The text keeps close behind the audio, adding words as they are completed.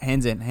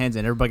Hands in.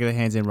 Everybody get their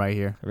hands in right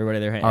here. Everybody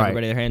their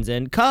hands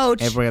in.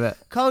 Coach.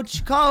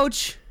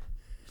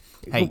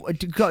 Hey,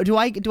 do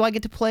I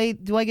get to play?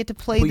 Do I get to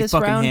play put this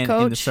your fucking round, hand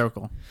Coach? in the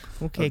circle.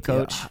 Okay,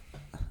 Coach.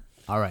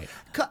 All right.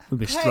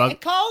 Hey,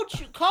 Coach.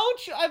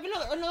 I have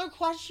another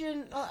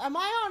question. Am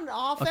I on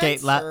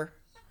offense? Okay, or?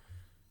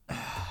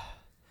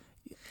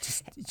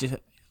 just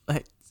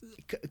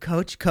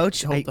Coach,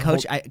 Coach,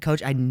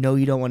 Coach, I know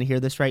you don't want to hear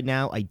this right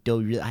now.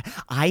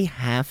 I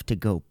have to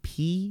go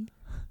pee.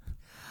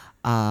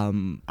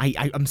 I'm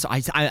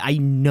sorry. I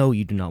know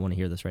you do not want to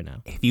hear this right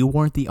now. If you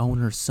weren't the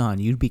owner's son,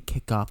 you'd be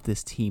kicked off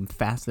this team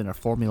faster than a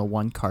Formula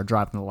One car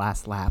driving the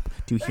last lap.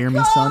 Do you hear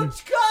me, son?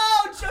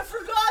 Coach, I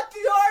forgot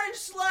the orange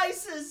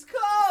slices.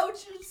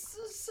 Coach, I'm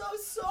so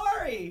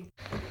sorry.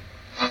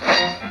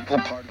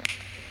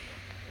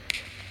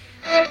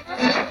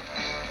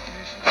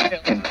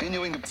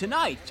 Continuing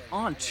Tonight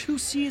on Two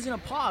C's in a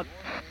Pod.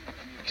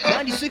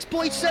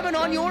 96.7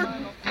 on your...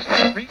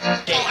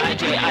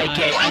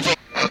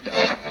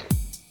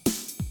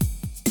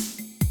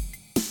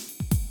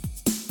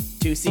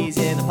 Two C's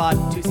in a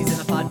pod, two C's in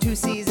a pod, two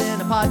C's in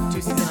a pod,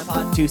 two C's in a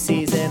pod, two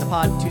C's in a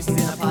pod, two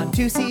C's in a pod,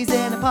 two C's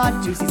in a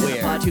pod, two C's in a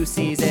pod, two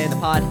C's in a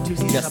pod, two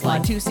C's just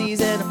like two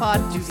C's in a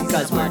pod,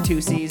 because we're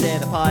two C's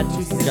in a pod,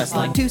 just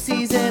like two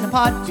C's in a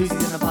pod, two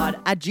C's in a pod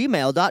at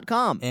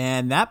gmail.com.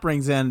 And that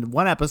brings in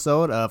one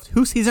episode of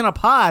Two C's in a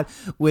Pod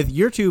with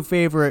your two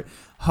favorite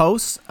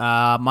hosts,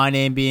 my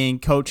name being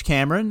Coach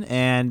Cameron,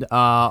 and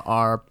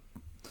our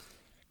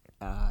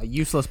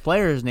useless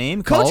player's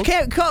name, Coach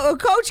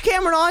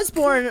Cameron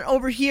Osborne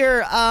over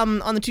here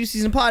on the Two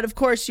Season Pod. Of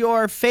course,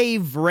 your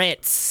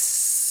favorite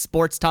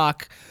sports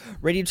talk,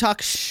 radio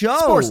talk show.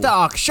 Sports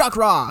Talk, Shock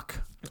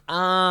Rock.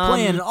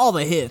 Playing all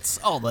the hits.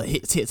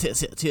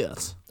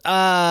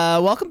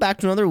 Welcome back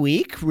to another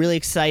week. Really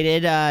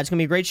excited. It's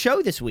gonna be a great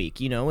show this week.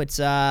 You know, it's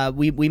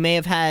we may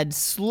have had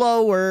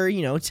slower,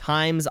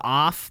 times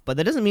off, but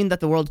that doesn't mean that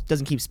the world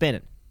doesn't keep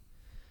spinning.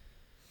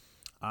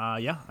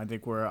 Yeah, I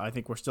think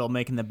we're still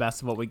making the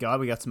best of what we got.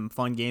 We got some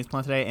fun games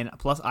planned today, and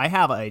plus I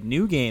have a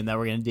new game that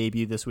we're going to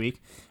debut this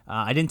week.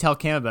 I didn't tell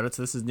Cam about it,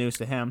 so this is news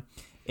to him.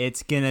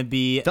 It's going to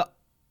be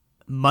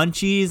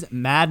Munchies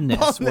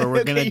Madness, where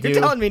we're going to do...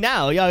 You're telling me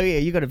now.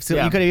 You could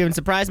have even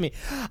surprised me.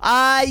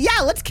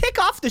 Let's kick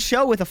off the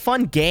show with a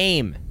fun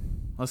game.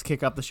 Let's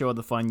kick off the show with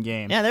a fun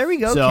game. Yeah, there we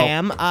go,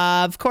 Cam.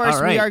 Of course,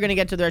 right. We are going to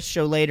get to the rest of the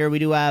show later. We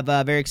do have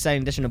a very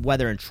exciting edition of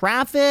Weather and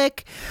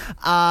Traffic.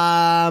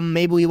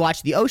 Maybe we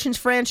watch the Oceans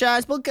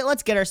franchise. But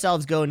let's get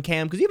ourselves going,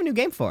 Cam, because you have a new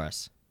game for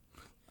us.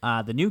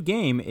 The new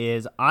game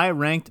is I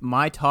ranked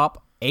my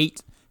top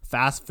 8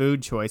 fast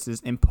food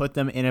choices and put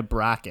them in a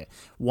bracket.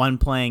 1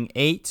 playing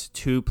 8,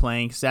 2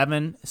 playing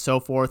 7, so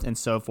forth and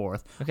so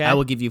forth. Okay. I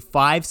will give you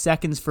 5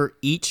 seconds for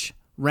each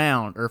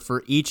round or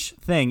for each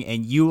thing,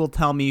 and you will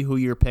tell me who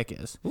your pick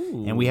is.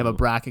 Ooh. And we have a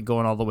bracket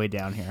going all the way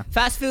down here.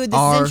 Fast food, this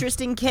is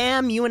interesting,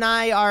 Cam. You and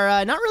I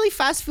are not really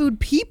fast food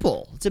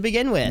people to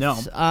begin with. No.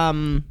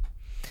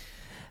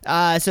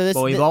 So this.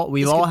 Well,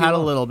 we've all had a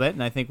little bit,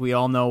 and I think we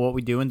all know what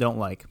we do and don't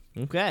like.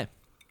 Okay.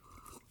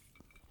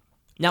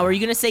 Now, are you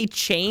gonna say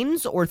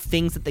chains or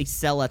things that they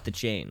sell at the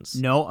chains?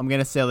 No, I'm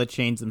gonna say the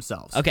chains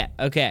themselves.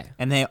 Okay.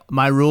 And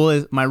my rule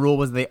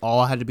was they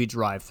all had to be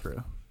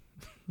drive-through.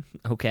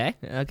 Okay,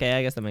 I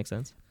guess that makes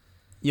sense.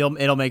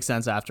 It'll make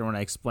sense after when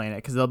I explain it,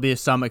 because there'll be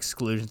some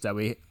exclusions that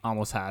we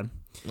almost had.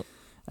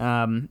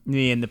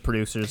 Me and the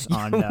producers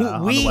on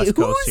the West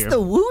Coast here.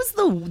 Who's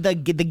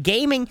the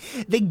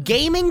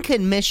gaming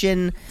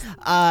commission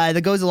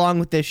that goes along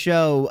with this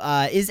show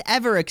is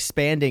ever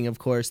expanding. Of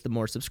course, the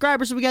more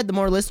subscribers we get, the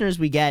more listeners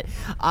we get.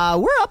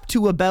 We're up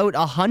to about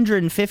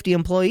 150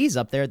 employees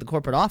up there at the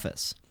corporate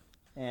office.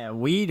 Yeah,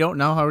 we don't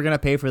know how we're going to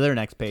pay for their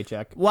next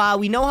paycheck. Well,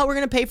 we know how we're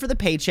going to pay for the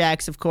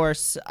paychecks, of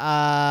course,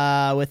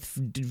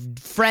 with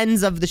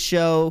friends of the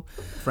show.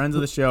 Friends of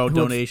the show,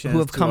 donations. Who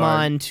have come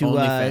on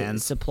to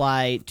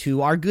supply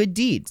to our good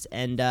deeds.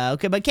 And,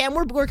 but Cam,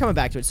 we're coming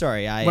back to it.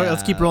 Sorry.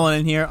 Let's keep rolling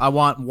in here. I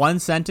want 1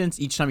 sentence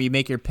each time you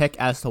make your pick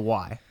as to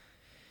why.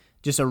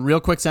 Just a real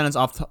quick sentence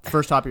off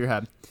first top of your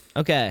head.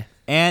 Okay.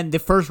 And the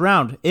first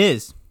round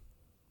is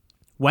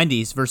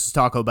Wendy's versus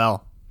Taco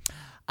Bell.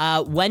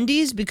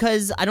 Wendy's,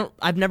 because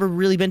I've never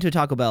really been to a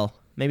Taco Bell.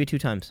 Maybe 2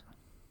 times.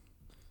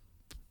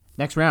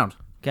 Next round.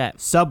 Okay.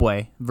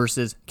 Subway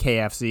versus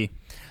KFC.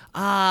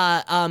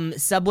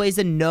 Subway's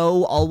a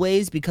no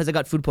always, because I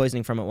got food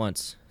poisoning from it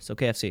once. So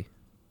KFC.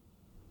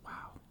 Wow.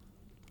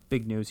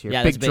 Big news here.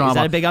 Yeah, big drama. Is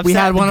that a big upset? We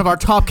had one of our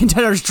top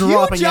contenders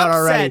dropping out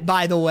already. Huge upset,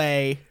 by the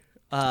way.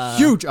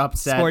 Huge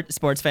upset.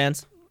 Sports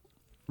fans.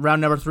 Round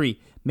number 3.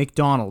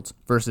 McDonald's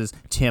versus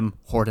Tim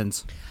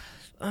Hortons.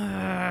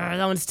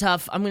 That one's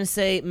tough. I'm going to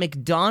say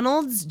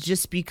McDonald's,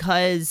 just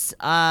because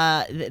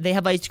they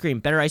have ice cream,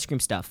 better ice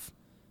cream stuff.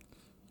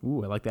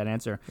 Ooh, I like that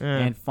answer.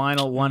 And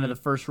final one of the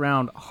first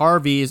round,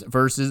 Harvey's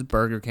versus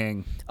Burger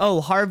King.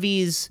 Oh,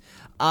 Harvey's,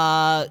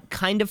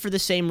 kind of for the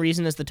same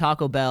reason as the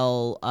Taco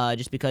Bell,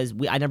 just because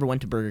I never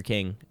went to Burger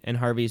King, and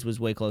Harvey's was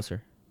way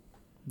closer.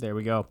 There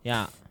we go.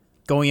 Yeah.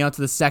 Going out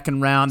to the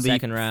second round.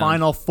 Second the round.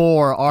 final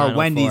four are Final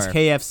Wendy's, four.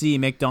 KFC,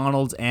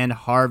 McDonald's, and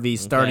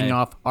Harvey's. Starting Okay.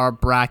 off our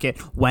bracket,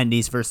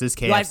 Wendy's versus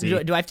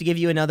KFC. Do I have to give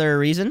you another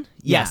reason?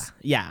 Yes.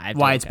 Yeah. I have to-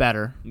 Why it's okay.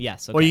 better.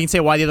 Yes. Okay. Or you can say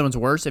why the other one's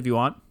worse if you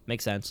want.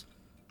 Makes sense.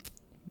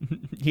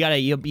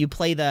 you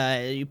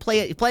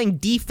playing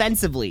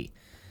defensively.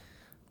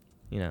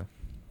 You know.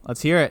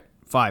 Let's hear it.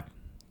 5,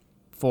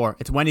 4.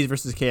 It's Wendy's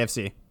versus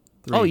KFC.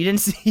 3. Oh, you didn't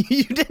see.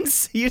 You didn't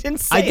say.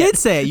 I did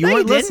say it. You No,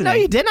 weren't you didn't. No,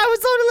 listening. you didn't. I was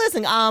totally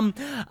listening.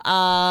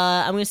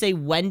 I'm gonna say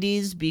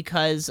Wendy's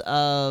because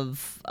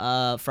of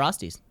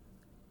Frosties.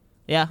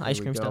 Yeah, ice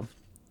we cream go. stuff.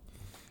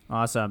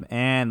 Awesome.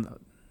 And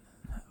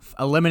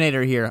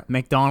eliminator here.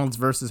 McDonald's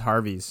versus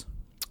Harvey's.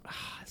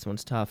 This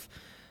one's tough.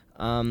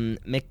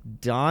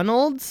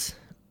 McDonald's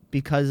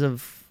because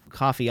of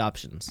coffee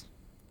options.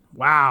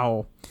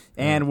 Wow.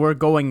 And we're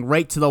going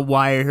right to the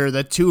wire here.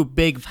 The two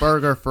big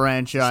burger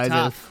franchises.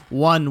 tough.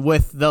 One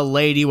with the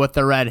lady with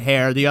the red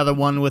hair, the other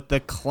one with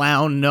the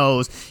clown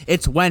nose.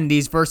 It's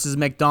Wendy's versus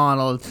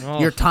McDonald's. Oh.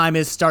 Your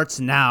time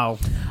starts now.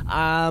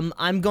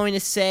 I'm going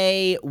to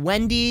say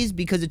Wendy's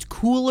because it's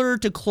cooler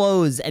to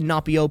close and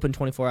not be open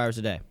 24 hours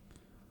a day.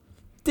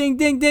 Ding,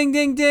 ding, ding,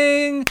 ding,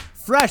 ding.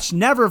 Fresh,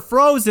 never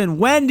frozen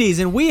Wendy's.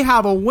 And we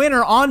have a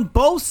winner on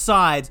both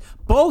sides.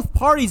 Both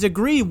parties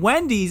agree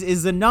Wendy's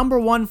is the number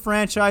one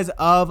franchise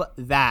of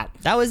that.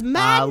 That was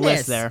madness.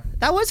 List there.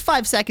 That was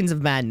 5 seconds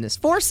of madness.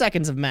 4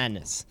 seconds of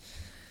madness.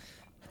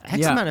 X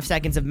Yeah. amount of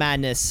seconds of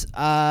madness.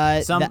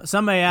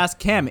 Some may ask,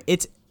 Cam,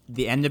 it's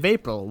the end of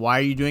April. Why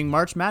are you doing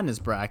March Madness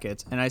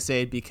brackets? And I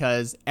say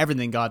because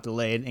everything got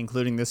delayed,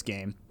 including this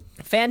game.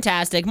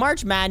 Fantastic.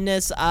 March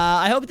Madness.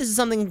 I hope this is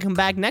something that can come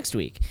back next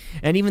week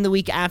and even the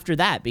week after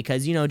that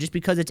because, just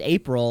because it's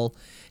April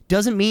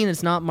doesn't mean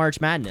it's not March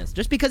Madness.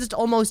 Just because it's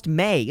almost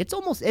May.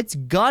 It's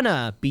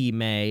gonna be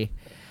May.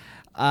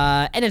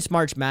 And it's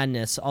March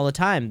Madness all the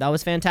time. That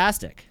was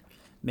fantastic.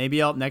 Maybe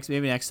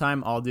next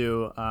time I'll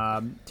do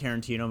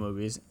Tarantino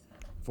movies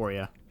for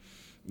you.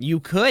 You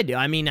could.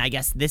 I mean, I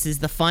guess this is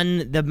the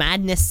fun, the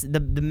madness, the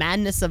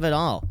madness of it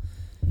all.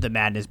 The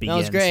madness begins. That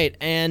was great.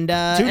 And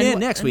Tune in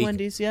next and week.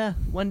 Wendy's, yeah.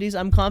 Wendy's,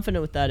 I'm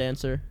confident with that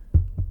answer.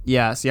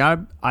 Yeah, see, I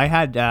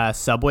had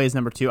Subway as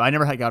number 2. I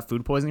never got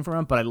food poisoning from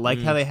them, but I like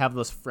how they have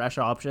those fresh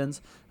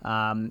options,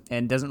 and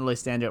it doesn't really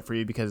stand out for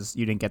you because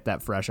you didn't get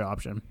that fresh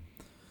option.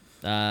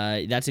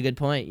 That's a good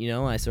point.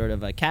 I sort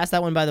of cast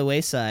that one by the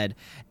wayside.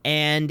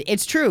 And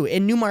it's true.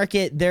 In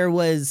Newmarket, there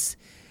was...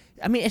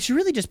 I mean, it's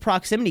really just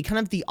proximity. Kind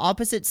of the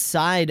opposite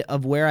side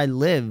of where I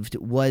lived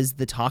was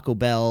the Taco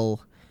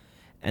Bell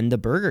and the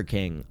Burger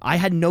King. I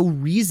had no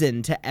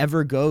reason to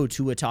ever go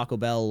to a Taco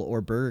Bell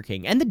or Burger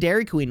King. And the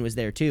Dairy Queen was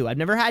there too. I've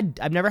never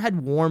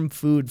had warm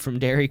food from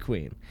Dairy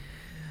Queen.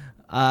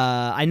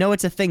 I know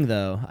it's a thing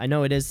though. I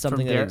know it is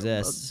something that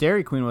exists.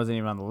 Dairy Queen wasn't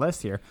even on the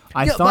list here.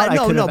 But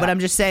I'm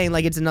just saying,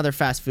 like, it's another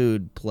fast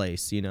food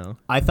place,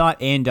 I thought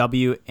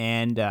A&W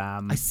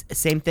and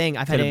same thing.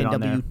 I've had Could've been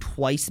on A&W there.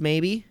 twice,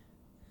 maybe.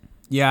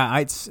 yeah,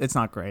 it's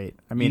not great.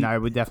 I mean, I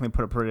would definitely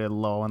put it pretty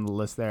low on the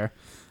list there.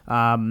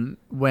 When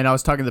I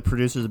was talking to the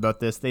producers about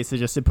this, they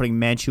suggested putting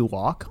Manchu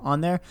Wok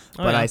on there,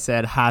 but yeah. I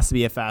said has to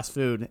be a fast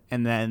food.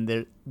 And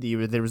then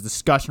there was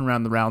discussion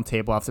around the round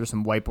table after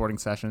some whiteboarding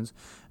sessions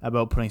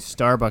about putting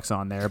Starbucks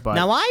on there. But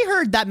Now I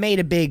heard that made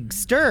a big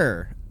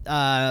stir.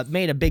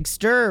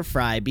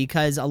 Fry,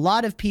 because a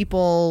lot of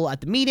people at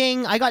the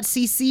meeting, I got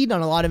CC'd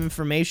on a lot of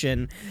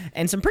information,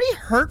 and some pretty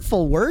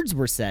hurtful words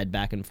were said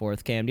back and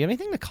forth. Cam, do you have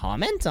anything to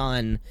comment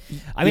on?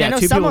 I mean, Yeah, I know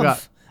two some people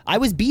of. I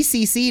was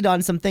BCC'd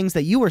on some things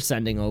that you were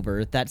sending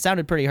over that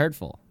sounded pretty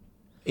hurtful.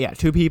 yeah,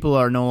 2 people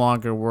are no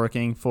longer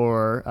working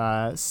for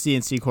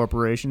CNC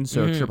Corporation,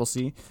 so Triple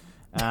C.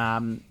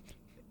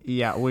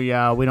 Yeah, we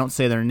don't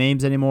say their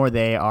names anymore.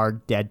 They are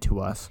dead to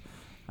us.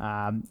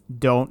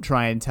 Don't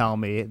try and tell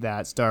me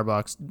that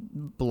Starbucks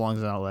belongs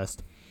on that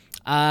list.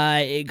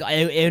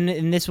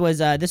 And this was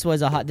a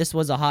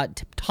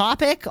hot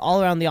topic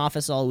all around the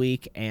office all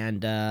week,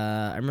 and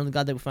I'm really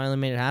glad that we finally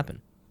made it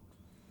happen.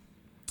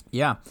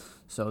 Yeah.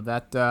 So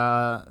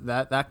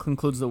that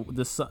concludes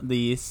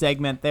the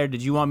segment there.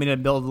 Did you want me to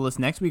build a list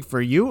next week for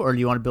you, or do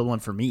you want to build one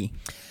for me?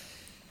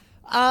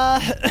 Yeah,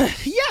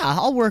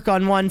 I'll work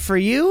on one for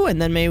you,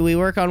 and then maybe we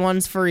work on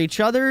ones for each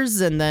other's,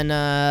 and then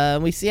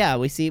we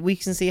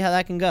can see how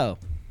that can go.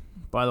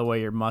 By the way,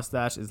 your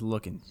mustache is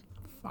looking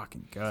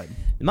fucking good.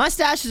 The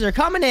mustaches are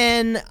coming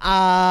in.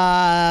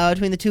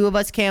 Between the two of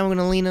us, Cam, I'm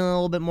gonna lean in a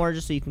little bit more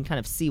just so you can kind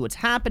of see what's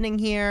happening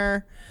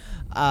here.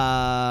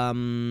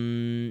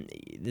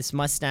 This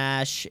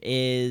mustache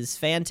is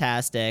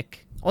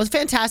fantastic. It was a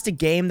fantastic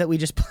game that we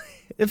just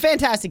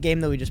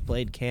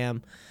played.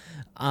 Cam.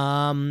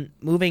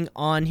 Moving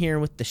on here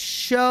with the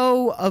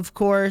show, of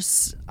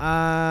course.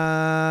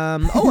 A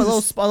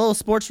little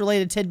sports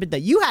related tidbit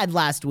that you had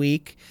last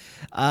week.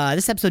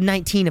 This episode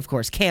 19, of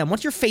course. Cam,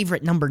 what's your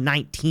favorite number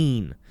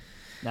 19?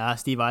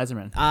 Steve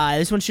Yzerman.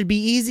 This one should be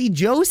easy.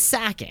 Joe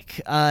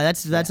Sakic.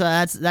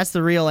 That's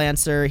the real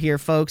answer here,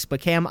 folks.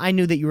 But Cam, I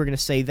knew that you were going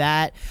to say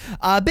that.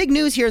 Big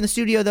news here in the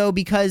studio, though,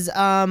 because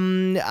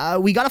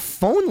we got a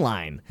phone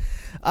line.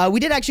 We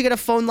did actually get a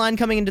phone line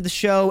coming into the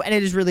show, and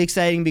it is really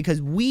exciting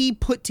because we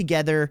put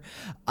together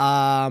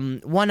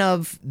one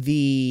of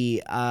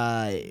the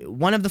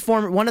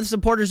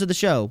supporters of the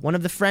show, one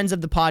of the friends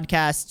of the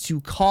podcast,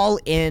 to call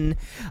in,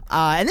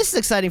 and this is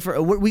exciting.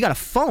 We got a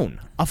phone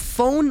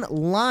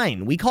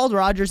line. We called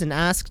Rogers and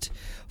asked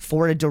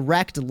for a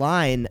direct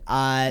line.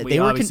 They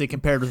were obviously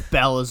compared with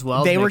Bell as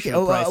well. They were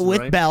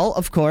with Bell,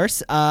 of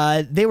course.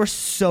 They were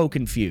so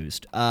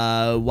confused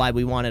why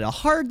we wanted a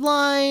hard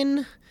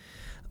line.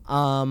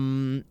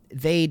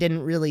 They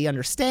didn't really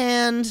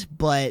understand,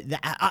 but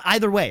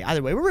either way,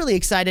 we're really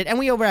excited. And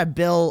we over at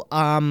Bill,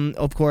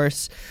 of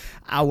course,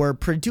 our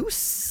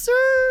producer.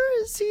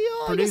 Is he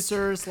on?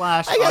 Producer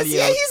slash I guess, audio.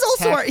 yeah,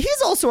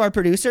 he's also our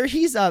producer.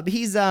 He's I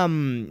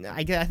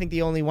think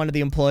the only one of the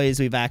employees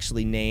we've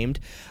actually named.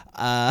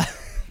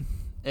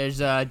 There's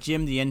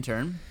Jim the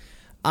intern.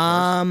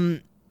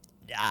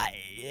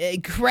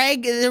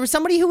 Craig, there was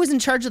somebody who was in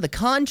charge of the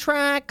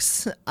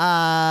contracts,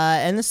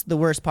 and this is the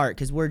worst part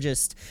because we're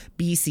just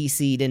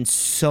BCC'd in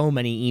so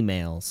many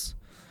emails.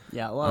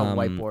 Yeah, a lot of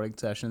whiteboarding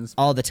sessions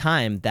all the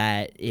time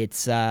that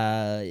it's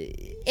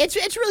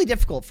really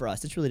difficult for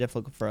us. It's really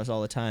difficult for us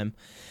all the time.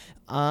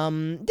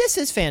 This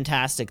is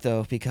fantastic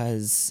though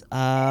because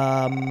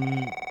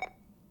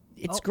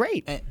it's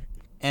great.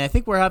 And I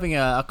think we're having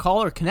a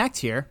caller connect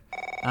here.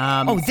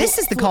 This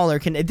is the caller.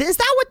 Is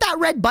that what that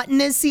red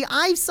button is? See,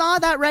 I saw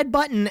that red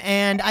button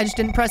and I just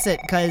didn't press it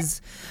because.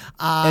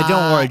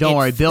 Don't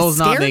worry. Bill's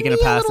not making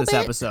it past this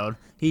episode.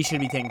 He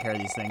should be taking care of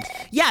these things.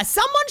 Yeah,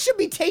 someone should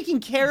be taking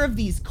care of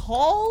these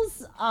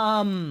calls.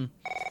 Okay.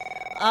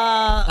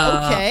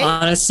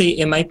 Honestly,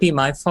 it might be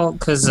my fault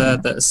because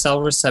the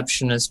cell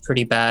reception is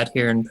pretty bad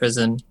here in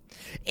prison.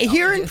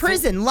 Here in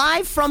prison,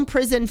 live from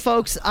prison,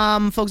 folks.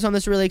 Folks on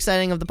this really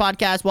exciting of the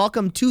podcast.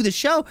 Welcome to the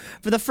show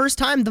for the first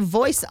time. The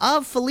voice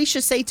of Felicia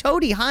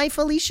Saitoti. Hi,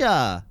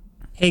 Felicia.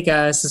 Hey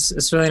guys,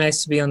 it's really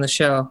nice to be on the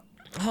show.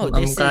 I'm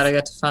glad I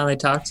got to finally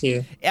talk to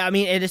you. I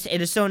mean, it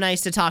is so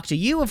nice to talk to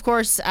you, of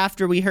course,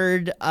 after we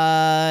heard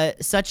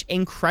such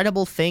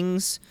incredible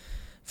things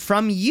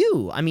from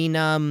you.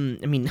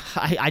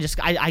 I just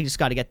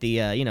got to get the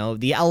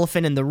the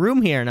elephant in the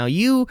room here. Now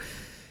you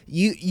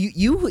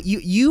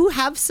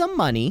have some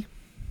money,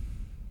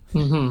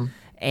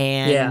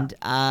 and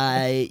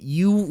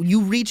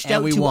you reached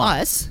out to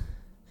us.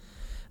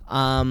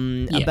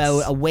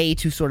 About a way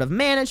to sort of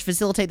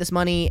facilitate this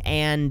money,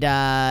 and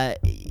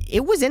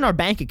it was in our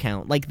bank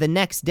account like the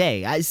next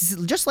day,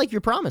 just like your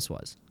promise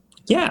was.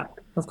 Yeah,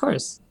 of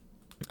course.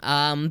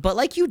 But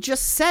like you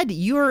just said,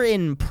 you're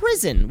in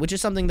prison, which is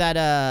something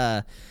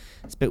that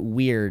it's a bit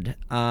weird.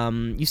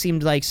 You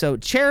seemed like so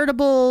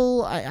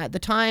charitable at the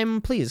time.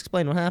 Please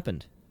explain what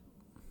happened.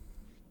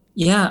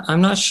 Yeah,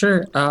 I'm not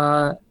sure.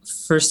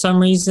 For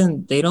some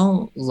reason, they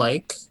don't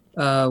like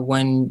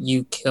when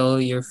you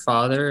kill your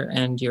father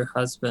and your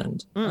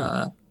husband.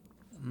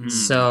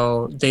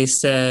 So they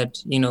said,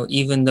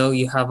 even though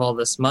you have all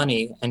this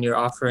money and you're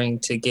offering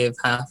to give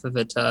half of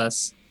it to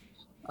us,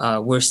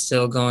 we're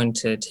still going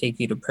to take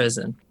you to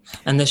prison.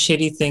 And the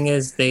shitty thing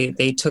is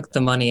they took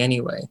the money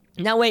anyway.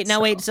 Now wait.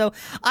 So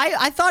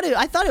I thought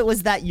it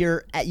was that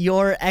your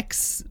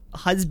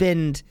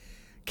ex-husband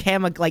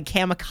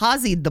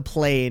kamikazed the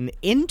plane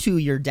into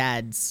your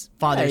dad's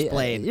father's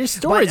plane. Your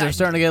stories are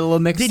starting to get a little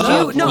mixed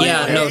up.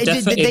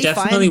 It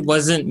definitely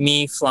wasn't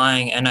me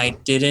flying, and I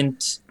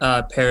didn't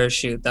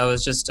parachute. That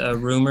was just a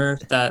rumor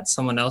that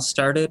someone else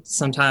started.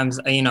 Sometimes,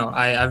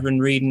 I've been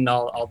reading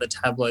all the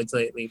tabloids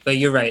lately, but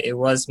you're right. It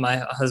was my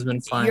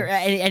husband flying,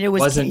 and it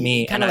wasn't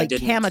me. Kind of like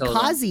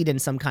kamikazed in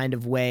some kind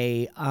of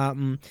way.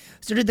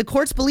 So did the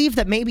courts believe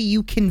that maybe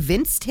you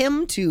convinced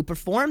him to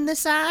perform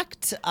this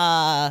act?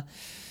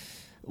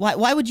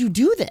 Why would you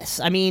do this?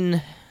 I mean,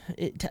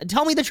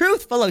 tell me the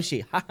truth,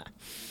 Felicia.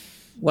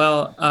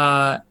 Well,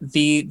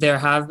 there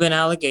have been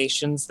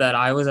allegations that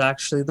I was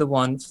actually the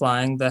one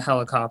flying the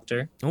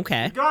helicopter.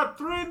 Okay. You got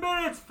 3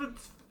 minutes,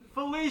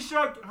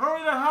 Felicia.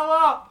 Hurry the hell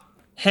up.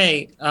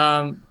 Hey,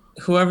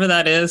 whoever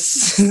that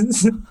is.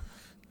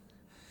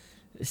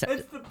 It's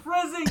the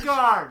prison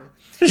guard.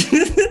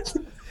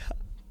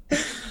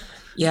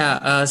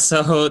 Yeah,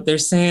 so they're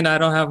saying I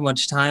don't have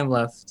much time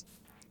left.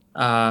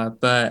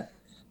 But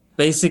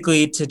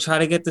basically, to try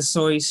to get the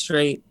story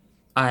straight,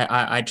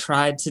 I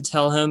tried to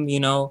tell him,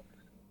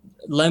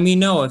 let me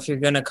know if you're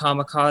going to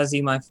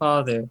kamikaze my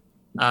father.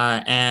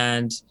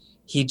 And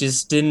he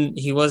just didn't,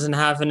 he wasn't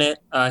having it.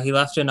 He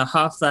left in a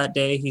huff that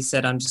day. He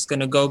said, I'm just going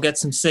to go get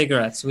some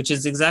cigarettes, which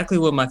is exactly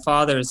what my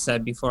father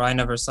said before I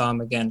never saw him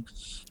again.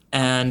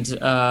 And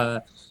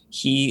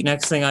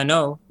next thing I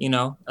know,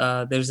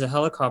 there's a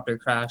helicopter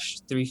crash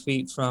 3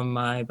 feet from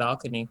my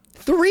balcony.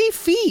 3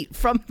 feet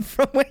from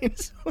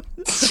wait,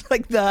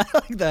 like the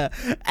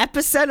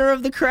epicenter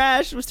of the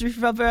crash was 3 feet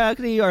from the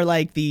balcony, or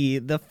like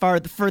the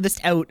furthest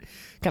out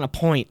kind of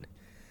point.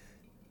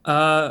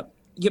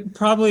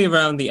 Probably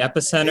around the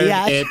epicenter.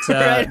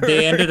 Yeah,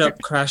 they ended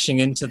up crashing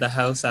into the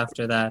house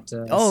after that.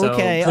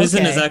 Okay.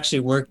 Prison has actually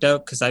worked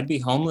out because I'd be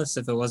homeless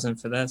if it wasn't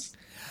for this.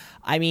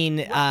 I mean,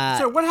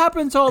 So what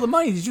happened to all the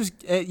money? Did you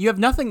just you have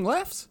nothing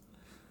left?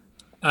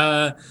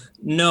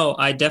 No,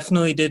 I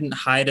definitely didn't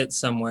hide it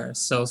somewhere.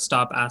 So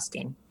stop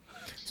asking.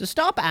 so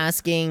stop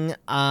asking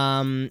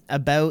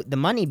about the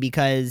money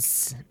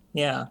because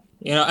Yeah.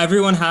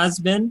 Everyone has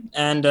been.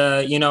 And,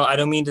 I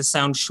don't mean to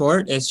sound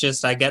short. It's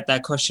just I get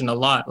that question a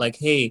lot. Like,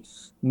 hey,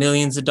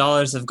 millions of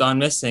dollars have gone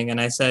missing.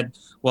 And I said,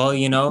 well,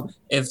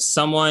 if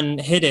someone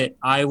hid it,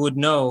 I would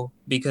know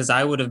because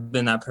I would have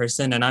been that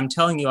person. And I'm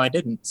telling you, I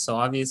didn't. So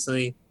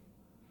obviously,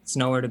 it's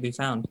nowhere to be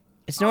found.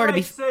 it's nowhere to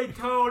be. Say,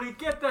 Tony,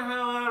 get the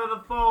hell out of the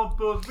phone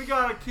booth. We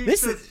gotta keep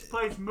This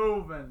place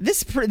moving.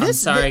 I'm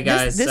sorry,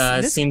 guys.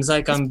 Seems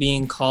like I'm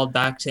being called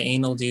back to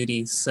anal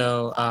duty.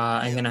 So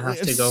I'm going to have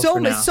to go for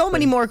now. So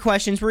many more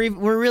questions.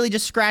 We're really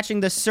just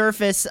scratching the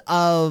surface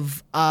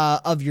of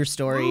your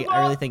story.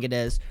 I really think it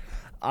is.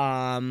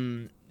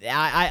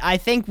 I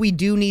think we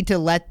do need to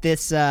let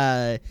this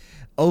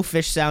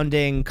oafish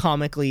sounding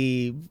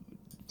comically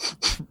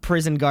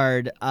prison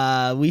guard.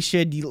 We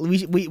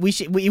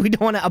don't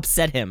want to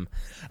upset him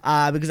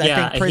because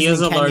I think prison he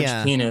has a in Kenya,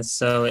 large penis,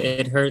 so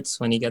it hurts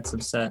when he gets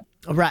upset.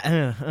 Right.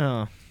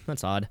 Oh,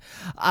 that's odd.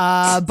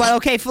 But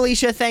okay,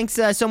 Felicia, thanks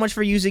so much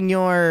for using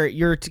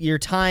your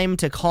time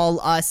to call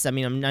us. I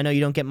mean, I know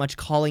you don't get much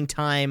calling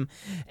time,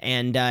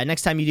 and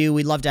next time you do,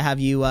 we'd love to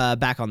have you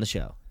back on the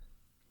show.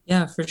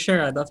 Yeah, for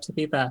sure. I'd love to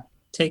be back.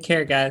 Take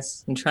care,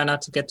 guys, and try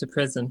not to get to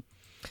prison.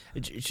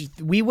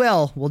 We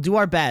will. We'll do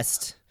our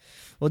best.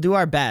 We'll do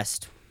our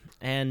best.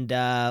 And did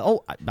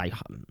I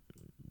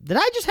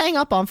just hang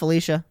up on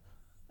Felicia?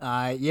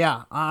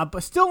 Yeah.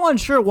 But still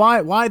unsure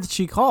why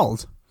she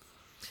called.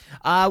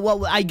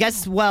 Well, I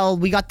guess. Well,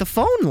 we got the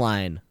phone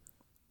line.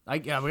 We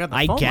got the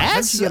I phone line. guess.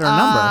 How'd she get her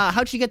number?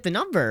 How'd she get the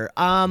number?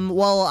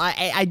 Well,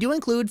 I do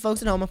include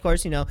folks at home, of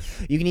course. You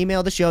can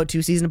email the show at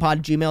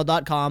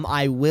twoseasonpod@gmail.com.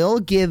 I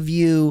will give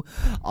you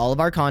all of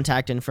our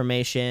contact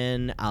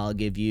information. I'll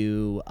give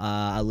you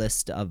a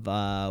list of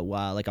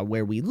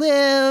where we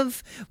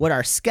live, what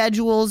our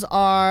schedules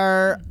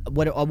are,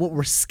 what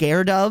we're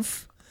scared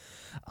of.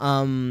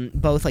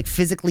 Both like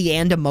physically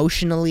and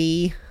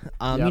emotionally,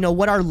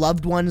 what our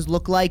loved ones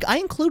look like. I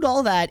include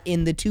all that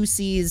in the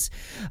 2C's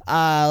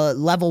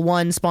level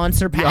 1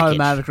 sponsor package. The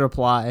automatic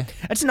reply.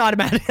 That's an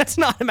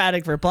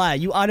automatic reply.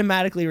 You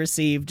automatically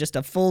receive just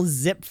a full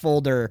zip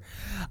folder,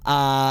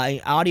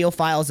 audio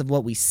files of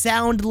what we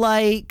sound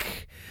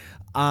like.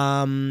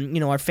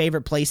 Our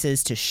favorite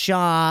places to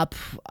shop,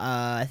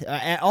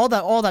 all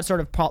that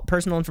sort of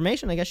personal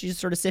information. I guess she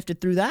just sort of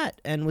sifted through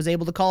that and was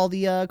able to call the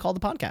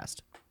podcast.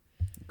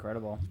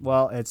 Incredible.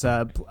 Well, it's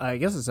I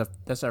guess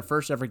that's our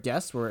first ever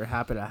guest. We're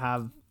happy to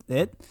have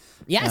it.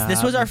 Yes,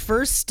 this was our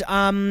first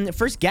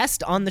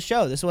guest on the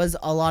show. This was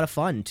a lot of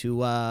fun.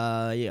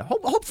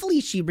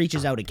 Hopefully she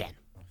reaches out again.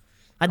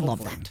 I'd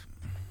love that.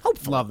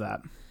 Hopefully. Love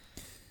that.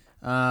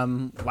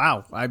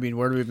 Wow. I mean,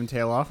 where do we even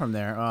tail off from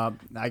there?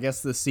 I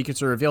guess the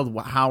secrets are revealed.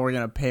 How we're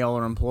gonna pay all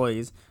our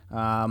employees.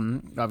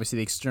 Obviously,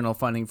 the external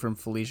funding from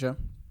Felicia.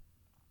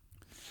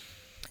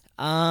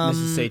 This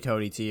is Say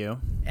Toady to you.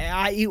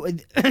 Well,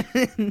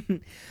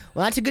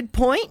 that's a good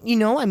point.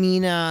 I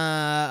mean,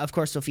 of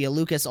course, Sophia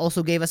Lucas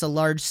also gave us a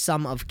large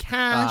sum of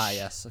cash. Ah,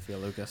 yes, Sophia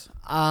Lucas.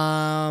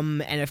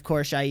 And of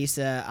course,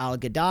 Aissa Al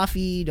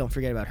Gaddafi. Don't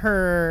forget about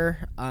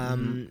her.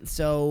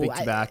 So Big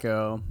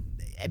Tobacco.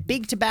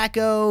 Big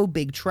Tobacco,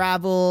 Big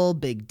Travel,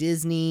 Big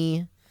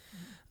Disney,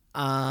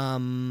 Big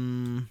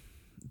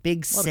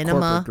Cinema.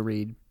 Corporate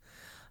greed.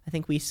 I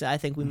think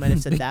we might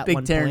have said that Big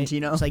one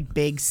Tarantino. point. It's like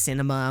Big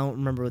Cinema. I don't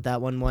remember what that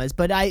one was,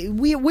 but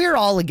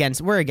we're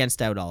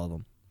against out all of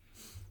them.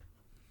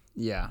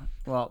 Yeah.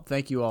 Well,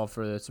 thank you all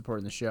for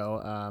supporting the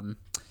show.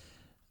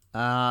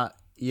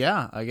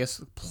 Yeah, I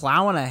guess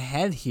plowing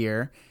ahead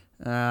here.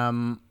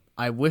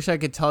 I wish I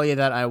could tell you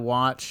that I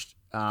watched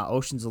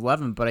Ocean's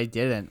 11, but I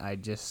didn't. I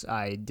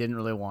didn't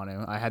really want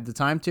to. I had the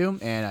time to,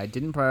 and I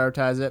didn't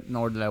prioritize it,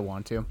 nor did I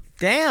want to.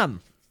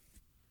 Damn.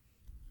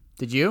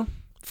 Did you?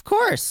 Of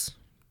course.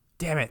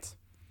 Damn it.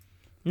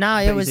 No,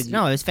 it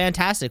was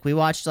fantastic. We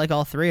watched like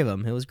all 3 of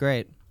them. It was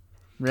great.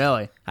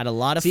 Really? Had a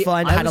lot of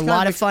fun. Had a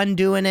lot of fun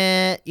doing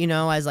it.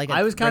 As like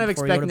I was kind of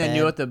expecting I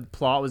knew what the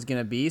plot was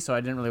gonna be, so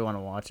I didn't really want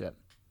to watch it.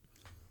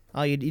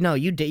 Oh, you don't know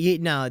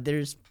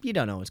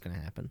what's gonna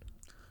happen.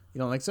 You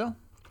don't think so?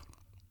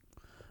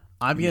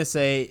 I'm gonna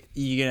say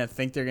you're gonna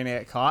think they're gonna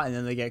get caught, and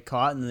then they get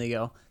caught, and then they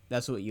go,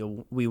 "That's what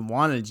we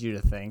wanted you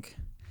to think."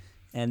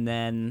 And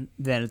then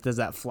it does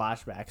that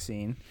flashback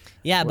scene.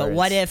 Yeah, but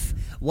what if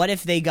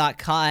they got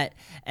caught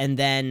and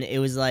then it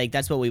was like,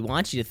 that's what we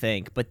want you to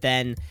think, but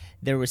then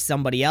there was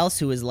somebody else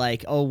who was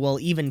like, oh, well,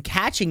 even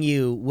catching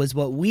you was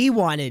what we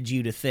wanted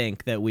you to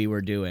think that we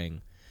were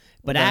doing.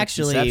 But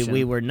actually,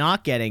 we were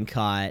not getting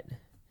caught,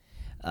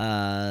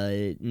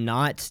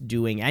 not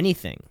doing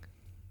anything.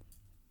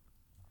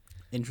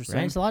 Interesting.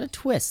 Right? It's a lot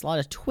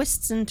of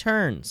twists and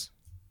turns.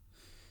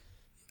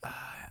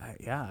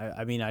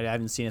 I mean, I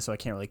haven't seen it, so I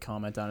can't really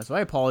comment on it. So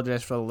I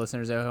apologize for the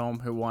listeners at home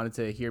who wanted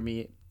to hear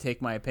me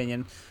take my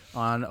opinion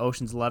on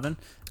Ocean's 11.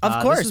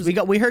 Of course,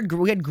 we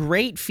had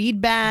great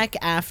feedback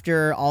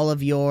after all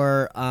of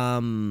your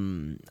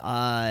hot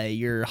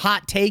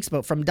takes,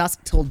 but from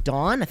dusk till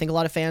dawn. I think a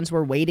lot of fans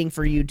were waiting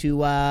for you to,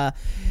 what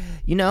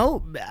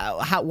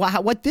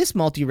this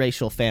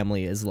multiracial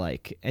family is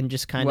like, and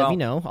just kind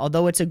of,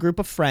 although it's a group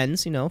of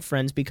friends,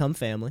 friends become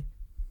family.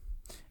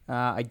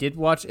 I did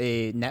watch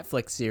a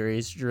Netflix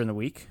series during the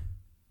week.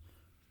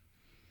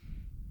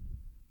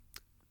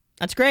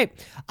 That's great.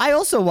 I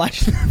also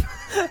watched. You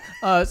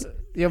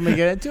want me to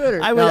get into it?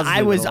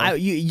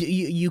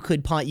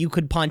 You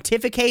could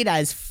pontificate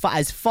as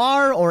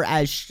far or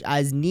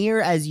as near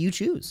as you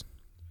choose.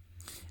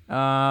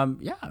 Yeah.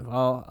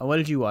 Well, what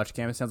did you watch,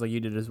 Cam? It sounds like you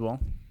did as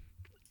well.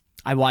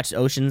 I watched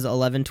Oceans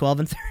 11, 12,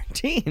 and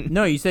 13.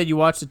 No, you said you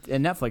watched a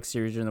Netflix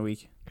series during the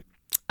week.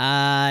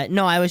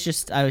 No, I was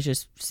just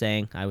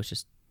saying. I was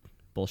just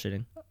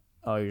bullshitting.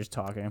 Oh, you're just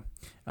talking.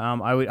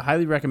 I would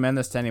highly recommend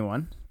this to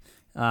anyone.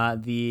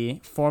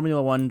 The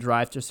Formula One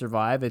Drive to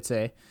Survive. It's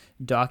a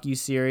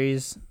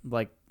docu-series,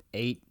 like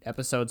 8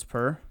 episodes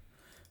per,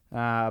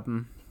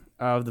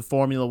 of the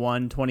Formula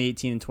One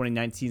 2018 and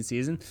 2019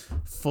 season,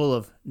 full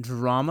of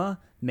drama,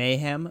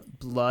 mayhem,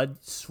 blood,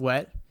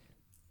 sweat,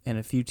 and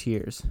a few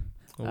tears.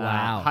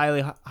 Wow.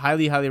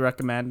 Highly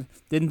recommend.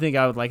 Didn't think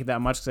I would like it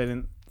that much because I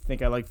didn't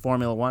think I liked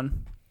Formula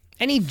One.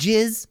 Any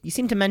jizz? You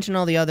seem to mention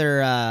all the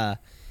other.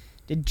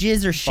 Did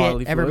jizz or shit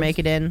Bodily ever fluids? make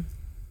it in?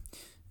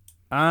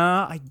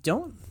 I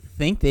don't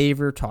think they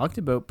ever talked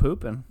about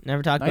pooping.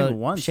 Never talked Not even about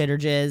once. shit or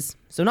jizz.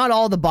 So not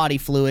all the body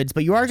fluids,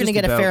 but you are going to Just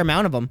get a about. fair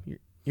amount of them.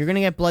 You're going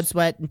to get blood,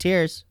 sweat, and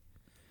tears.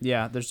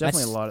 Yeah, there's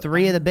definitely That's a lot of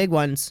 3 of the big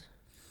ones.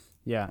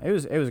 Yeah, it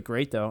was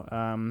great though.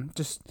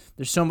 Just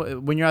there's so much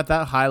when you're at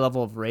that high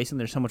level of racing.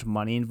 There's so much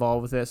money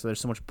involved with it. So there's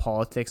so much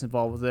politics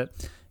involved with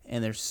it,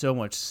 and there's so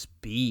much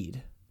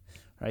speed.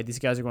 Right, these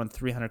guys are going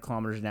 300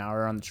 kilometers an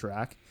hour on the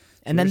track,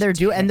 And then they're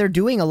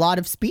doing a lot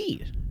of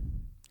speed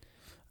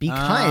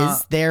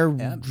because they're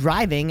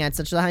driving at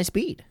such a high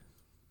speed.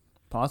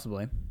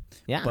 Possibly.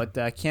 Yeah.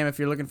 But Cam, if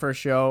you're looking for a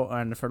show,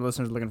 and for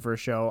listeners looking for a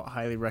show, I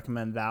highly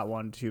recommend that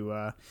one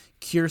to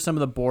cure some of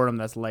the boredom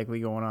that's likely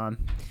going on.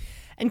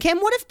 And Cam,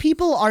 what if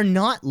people are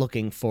not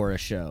looking for a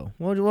show?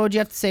 What would you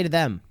have to say to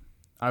them?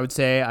 I would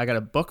say I got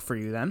a book for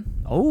you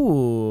then.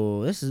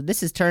 Oh, this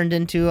is turned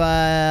into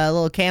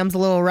Cam's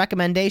little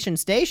recommendation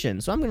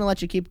station. So I'm going to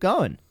let you keep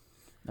going.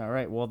 All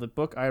right. Well, the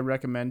book I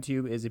recommend to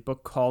you is a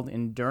book called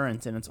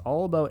Endurance, and it's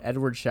all about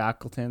Edward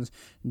Shackleton's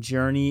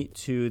journey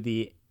to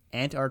the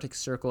Antarctic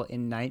Circle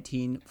in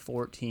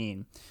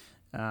 1914.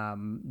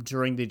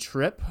 During the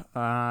trip,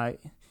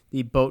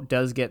 the boat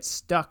does get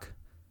stuck,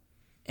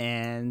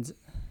 and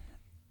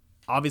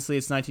obviously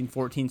it's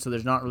 1914, so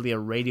there's not really a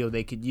radio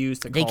they could use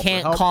to call They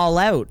can't for help. call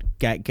out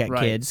get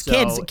Right, kids.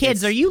 so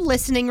Kids, are you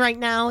listening right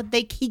now?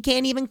 He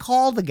can't even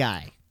call the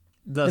guy.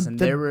 Listen,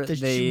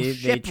 they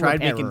ship tried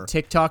making repairer.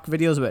 TikTok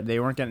videos, but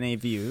they weren't getting any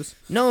views.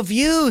 No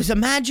views.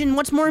 Imagine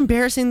what's more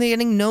embarrassing than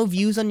getting no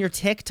views on your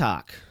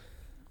TikTok.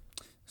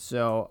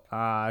 So,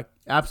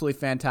 absolutely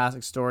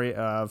fantastic story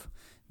of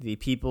the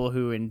people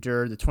who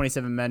endured, the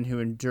 27 men who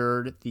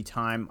endured the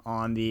time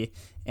on the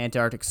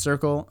Antarctic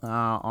Circle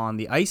on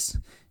the ice,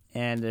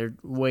 and their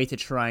way to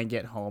try and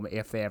get home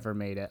if they ever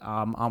made it.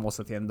 Almost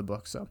at the end of the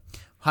book, so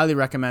highly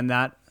recommend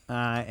that.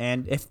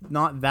 And if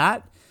not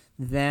that,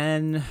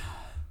 then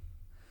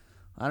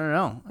I don't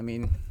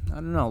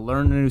know.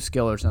 Learn a new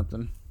skill or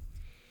something.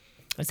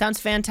 It sounds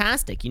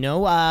fantastic.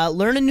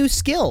 Learn a new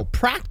skill.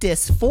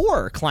 Practice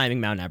for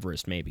climbing Mount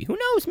Everest, maybe. Who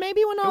knows?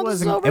 Maybe when all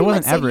this is over, it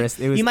wasn't Everest.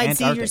 It was you might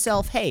Antarctic. see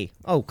yourself,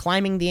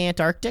 climbing the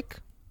Antarctic?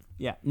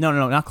 Yeah. No,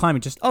 not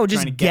climbing. Just just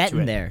trying to get to getting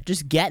it. there.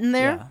 Just getting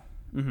there?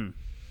 Yeah. Mm-hmm.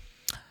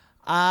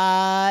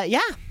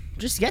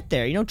 Just get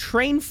there.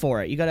 Train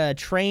for it. You gotta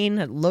train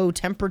at low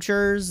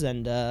temperatures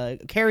and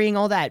carrying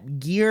all that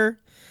gear.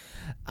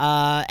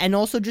 And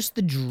also just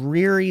the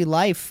dreary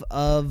life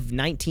of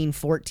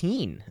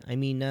 1914. I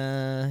mean,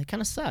 it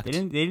kind of sucked. They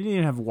didn't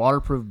even have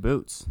waterproof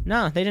boots.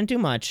 No, they didn't do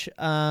much.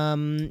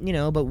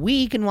 But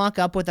we can walk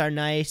up with our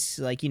nice,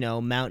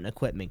 Mountain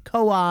Equipment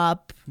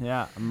Co-op.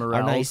 Yeah,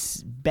 Our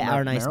nice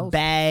Merrells?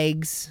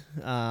 bags,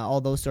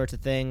 all those sorts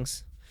of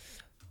things.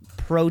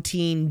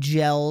 Protein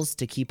gels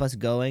to keep us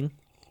going.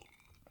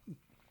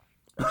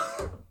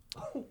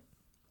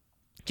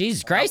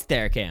 Jesus Christ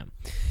there, Cam.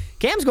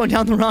 Cam's going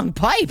down the wrong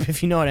pipe,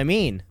 if you know what I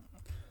mean.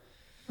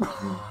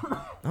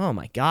 Oh,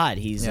 my God.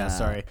 He's... Yeah,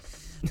 sorry.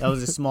 That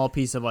was a small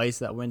piece of ice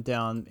that went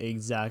down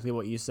exactly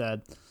what you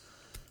said.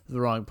 The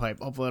wrong pipe.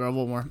 Hopefully I don't have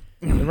one more.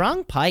 The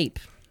wrong pipe.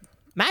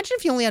 Imagine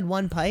if you only had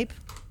one pipe.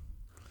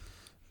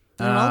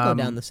 Then it'd all go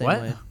down the same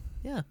what? way.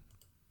 Yeah.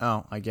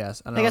 Oh, I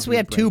guess. I guess we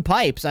had 2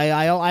 pipes.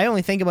 I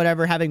only think about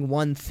ever having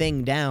one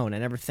thing down. I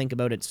never think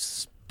about it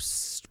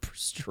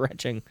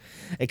stretching,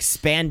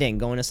 expanding,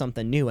 going to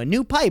something new. A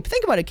new pipe.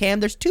 Think about it,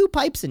 Cam. There's 2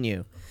 pipes in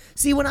you.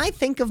 See, when I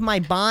think of my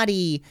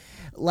body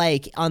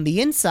like on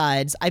the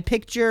insides, I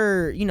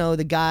picture,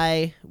 the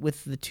guy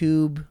with the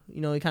tube,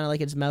 he kind of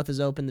like his mouth is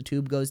open, the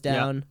tube goes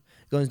down,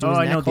 goes into his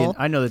neck hole.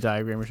 I know the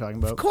diagram you're talking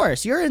about. Of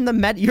course, you're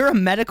you're a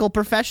medical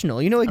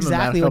professional. You know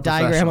exactly what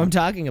diagram I'm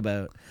talking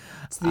about.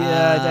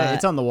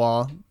 It's on the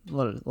wall. A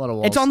lot of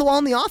walls. It's on the wall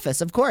in the office,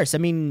 of course. I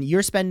mean,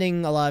 you're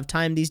spending a lot of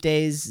time these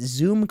days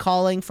Zoom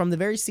calling from the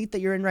very seat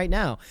that you're in right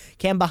now.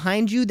 Cam,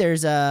 behind you,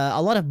 there's a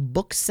lot of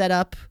books set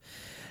up,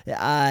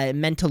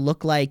 meant to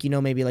look like,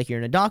 maybe like you're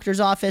in a doctor's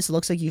office. It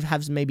looks like you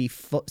have maybe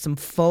some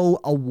faux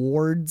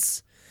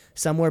awards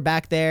somewhere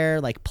back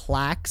there, like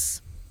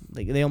plaques.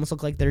 Like they almost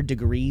look like they're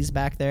degrees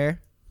back there.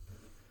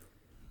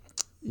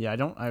 Yeah,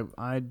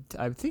 I'm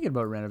thinking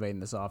about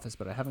renovating this office,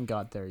 but I haven't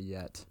got there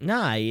yet.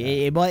 Nah,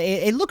 but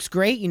it looks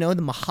great. The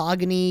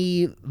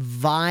mahogany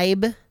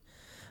vibe.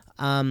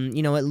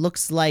 It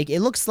looks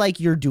like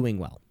you're doing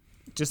well.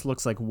 It just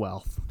looks like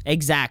wealth.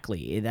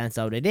 Exactly, that's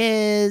what it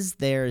is.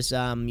 There's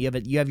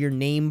you have your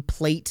name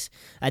plate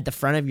at the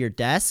front of your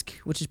desk,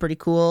 which is pretty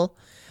cool.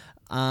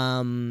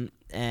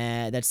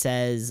 That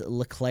says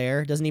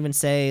Leclerc. It doesn't even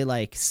say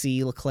like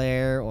C.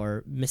 Leclerc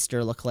or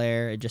Mr.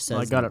 Leclerc. It just says.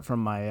 Well, I got it from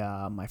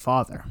my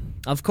father.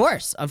 Of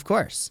course.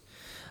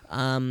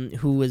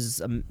 Who was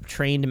a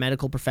trained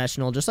medical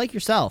professional, just like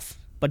yourself,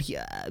 but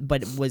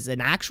was an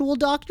actual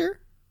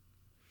doctor.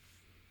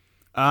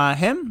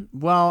 Him?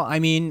 Well, I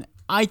mean,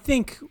 I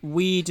think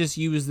we just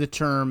use the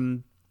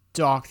term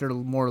doctor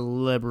more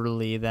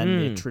liberally than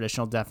the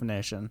traditional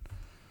definition.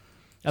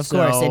 Of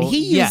course, and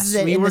he uses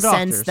it in the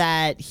sense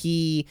that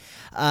he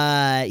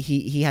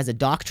has a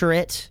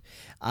doctorate.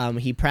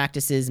 He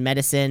practices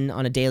medicine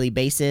on a daily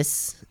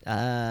basis.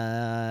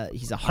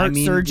 He's a heart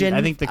surgeon.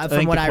 I think the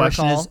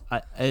question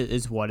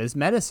is what is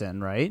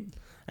medicine, right?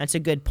 That's a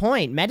good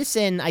point.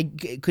 Medicine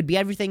could be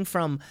everything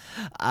from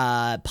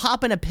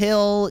popping a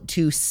pill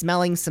to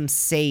smelling some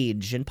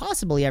sage, and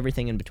possibly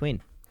everything in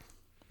between.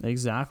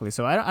 Exactly.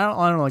 So I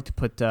don't like to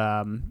put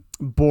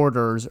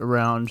borders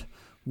around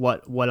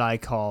what I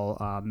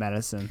call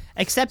medicine.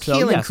 Except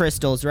healing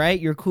crystals, right?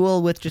 You're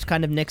cool with just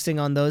kind of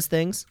nixing on those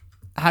things?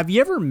 Have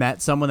you ever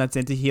met someone that's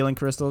into healing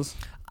crystals?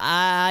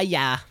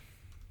 Yeah.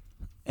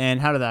 And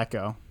how did that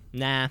go?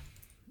 Nah.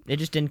 It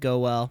just didn't go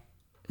well.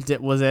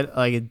 Was it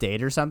like a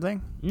date or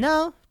something?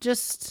 No,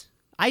 just...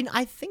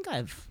 I think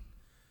I've...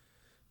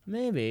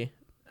 Maybe.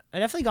 I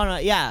definitely gone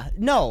on... Yeah.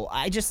 No,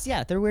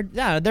 they're weird.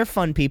 Yeah, they're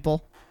fun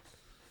people.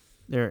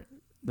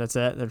 That's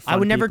it? They're fun I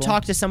would never people?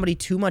 talk to somebody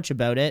too much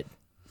about it.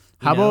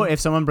 How about if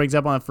someone brings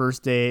up on a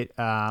first date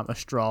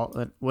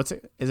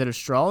is it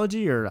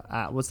astrology or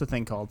what's the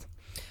thing called?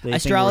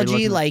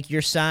 Astrology, like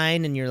your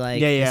sign, and you're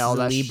like, all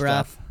that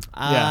Libra. Stuff.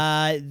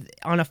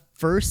 On a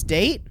first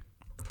date?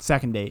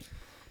 Second date.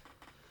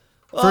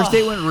 First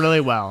date went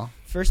really well.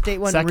 Really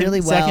well.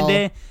 Second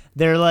day,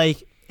 they're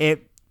like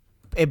it,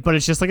 but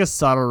it's just like a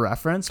subtle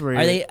reference where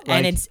are they?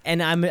 Like,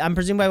 and I'm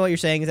presuming by what you're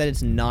saying is that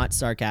it's not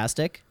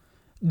sarcastic.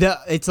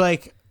 It's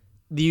like.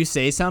 You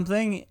say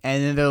something,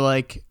 and then they're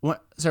like,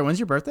 "Sorry, when's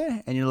your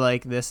birthday?" And you're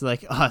like, "This,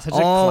 like, such a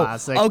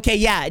classic." Okay,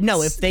 yeah,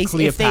 no,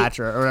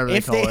 Cleopatra or whatever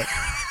they call it.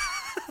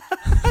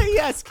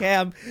 Yes,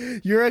 Cam,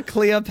 you're a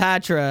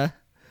Cleopatra.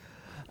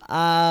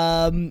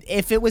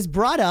 If it was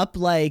brought up,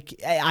 like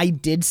I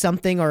did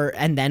something,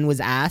 and then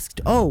was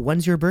asked, "Oh,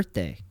 when's your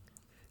birthday?"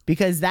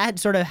 Because that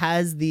sort of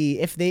has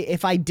the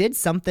if I did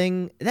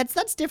something,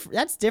 that's different.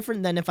 That's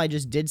different than if I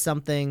just did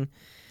something.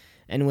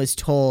 And was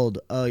told,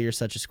 "Oh, you're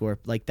such a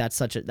Scorpio." Like that's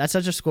such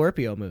a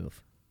Scorpio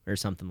move, or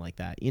something like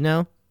that.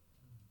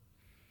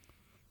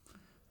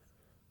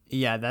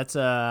 Yeah,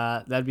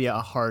 that'd be a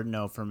hard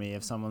no for me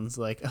if someone's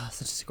like, "Oh,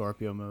 such a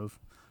Scorpio move."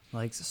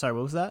 Like, sorry,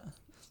 what was that?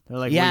 They're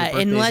like, yeah,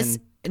 unless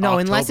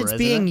it's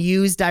being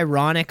used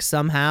ironic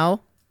somehow.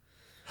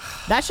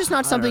 That's just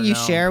not something you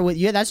share with.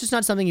 Yeah, that's just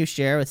not something you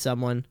share with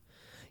someone.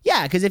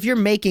 Yeah, because if you're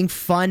making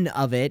fun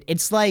of it,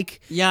 it's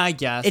like... Yeah, I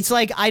guess. It's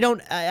like,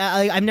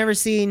 I've never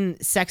seen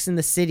Sex in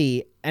the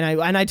City, and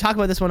I talk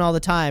about this one all the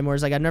time, where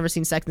it's like, I've never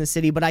seen Sex in the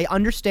City, but I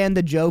understand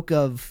the joke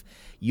of,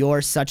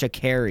 you're such a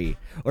Carrie,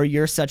 or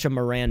you're such a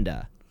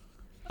Miranda.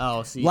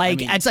 Oh, see,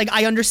 it's like,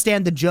 I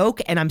understand the joke,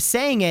 and I'm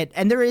saying it,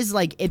 and there is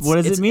like, what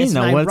does it mean, it's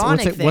though? an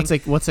ironic thing.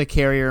 What's a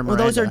Carrie or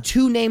Miranda? Well, those are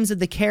two names of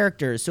the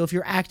characters, so if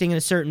you're acting in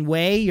a certain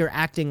way, you're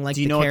acting like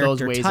the character type. Do you know what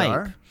those ways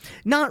are?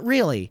 Not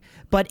really,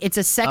 but it's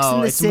a Sex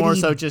in the City. It's more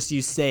so just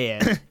you say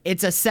it.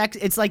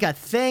 It's like a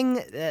thing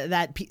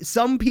that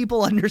some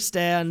people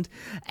understand,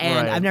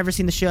 and I've never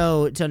seen the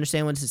show to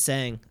understand what it's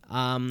saying.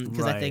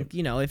 Because I think,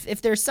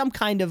 if there's some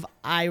kind of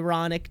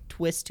ironic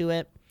twist to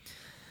it,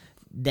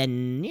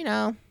 then,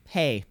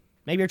 hey,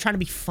 maybe you're trying to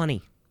be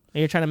funny. Maybe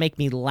you're trying to make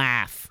me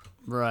laugh.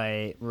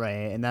 Right,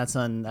 and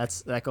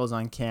that goes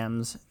on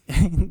Cam's.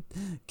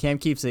 Cam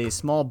keeps a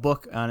small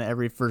book on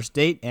every first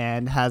date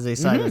and has a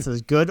side that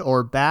says good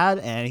or bad,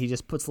 and he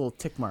just puts little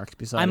tick marks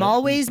beside it. I'm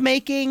always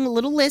making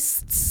little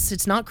lists.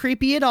 It's not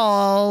creepy at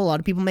all. A lot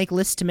of people make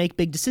lists to make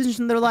big decisions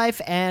in their life,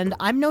 and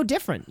I'm no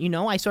different.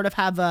 I sort of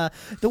have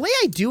the way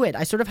I do it.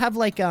 I sort of have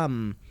like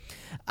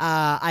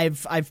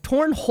I've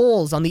torn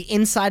holes on the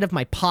inside of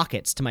my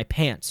pockets to my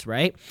pants,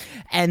 right?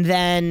 And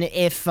then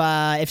if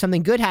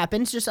something good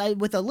happens, I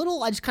have a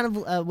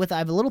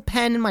little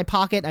pen in my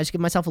pocket. I just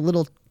give myself a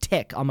little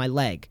tick on my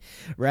leg,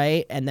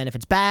 right? And then if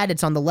it's bad,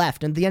 it's on the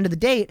left. And at the end of the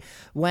date,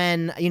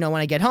 when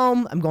I get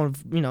home, I'm going,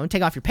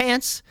 take off your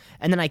pants,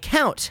 and then I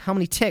count how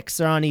many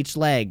ticks are on each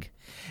leg.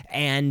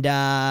 And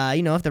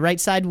if the right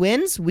side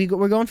wins, we're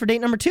going for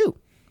date number 2.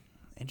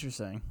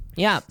 Interesting.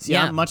 Yeah. See,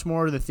 I'm much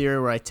more to the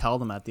theory where I tell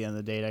them at the end of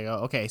the date, I go,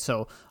 okay,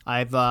 so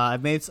I've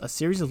made a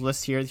series of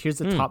lists here. Here's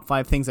the top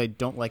 5 things I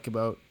don't like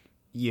about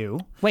you.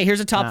 Wait, here's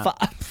a top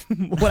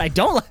 5. What I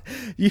don't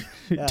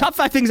like. Top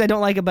 5 things I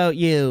don't like about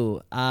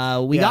you.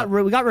 We got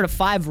rid of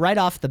 5 right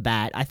off the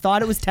bat. I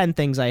thought it was 10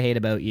 things I hate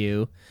about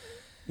you.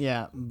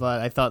 Yeah,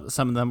 but I thought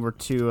some of them were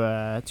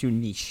too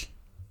niche.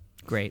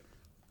 Great.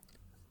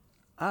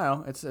 I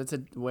don't know. It's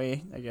a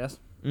way, I guess.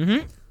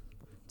 Mm-hmm.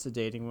 It's a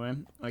dating way.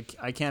 Like,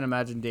 I can't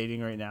imagine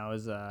dating right now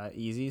is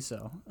easy,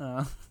 so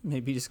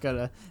maybe you just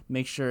gotta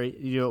make sure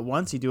you do it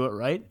once, you do it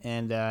right,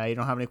 and you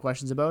don't have any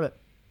questions about it.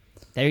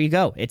 There you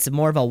go. It's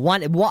more of a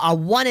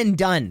one and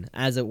done,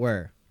 as it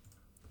were.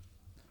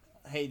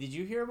 Hey, did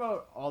you hear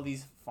about all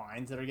these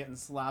fines that are getting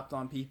slapped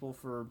on people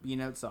for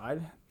being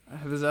outside?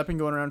 Has that been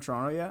going around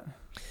Toronto yet?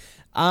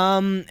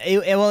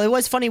 It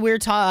was funny. We were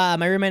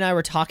my roommate and I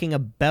were talking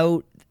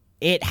about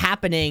it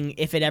happening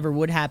if it ever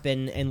would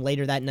happen, and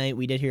later that night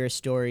we did hear a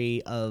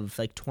story of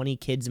like 20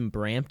 kids in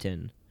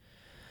Brampton.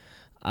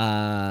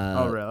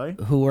 Oh, really?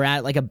 Who were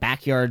at like a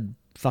backyard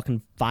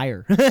fucking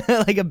fire,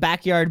 like a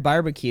backyard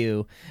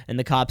barbecue, and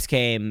the cops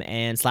came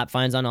and slapped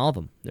fines on all of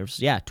them. There was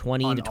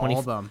 20 on to 20. All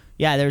of them.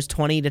 Yeah, there's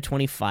 20 to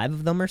 25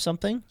 of them or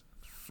something.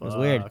 It was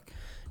weird. Fuck.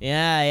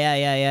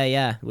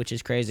 Yeah, which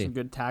is crazy. Some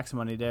good tax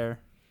money there.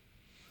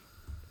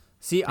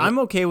 See, I'm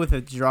okay with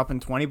it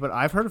dropping 20, but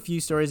I've heard a few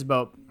stories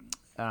about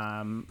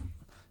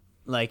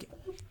like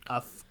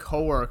a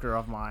coworker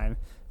of mine,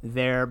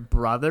 their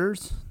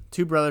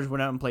two brothers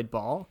went out and played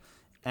ball,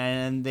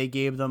 and they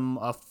gave them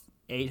a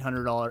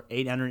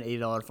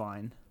 $880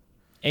 fine.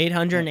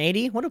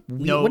 880? What an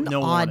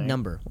odd warning.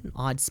 number. What an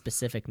odd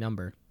specific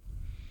number.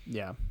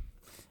 Yeah.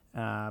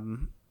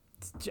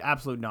 It's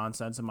absolute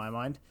nonsense in my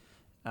mind.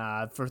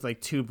 For like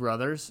two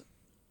brothers.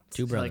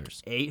 Like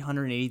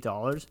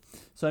 $880.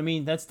 So I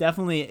mean, it's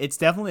definitely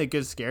a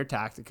good scare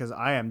tactic, because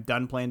I am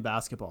done playing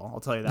basketball. I'll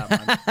tell you that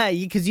much.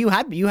 Because you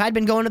had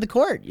been going to the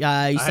court.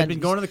 I had been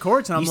going to the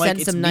courts, and I'm like,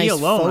 it's me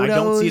alone. Photos. I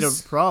don't see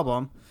the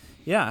problem.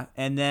 Yeah,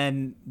 and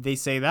then they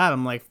say that,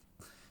 I'm like,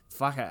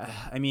 fuck.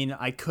 I mean,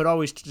 I could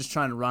always just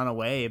try and run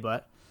away,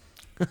 but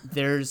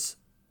it's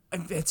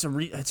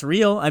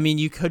real. I mean,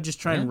 you could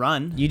just try and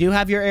run. You do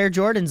have your Air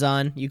Jordans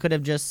on. You could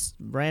have just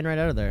ran right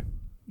out of there.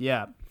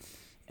 Yeah.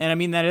 And I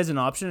mean, that is an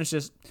option. It's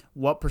just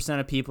what %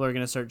 of people are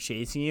going to start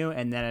chasing you,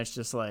 and then it's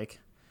just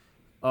like,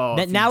 oh.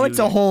 Now it's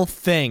a whole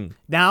thing.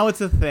 Now it's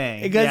a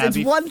thing. Because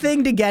it's one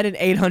thing to get an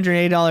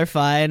 $880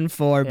 fine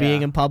for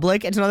being in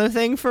public. It's another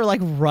thing for like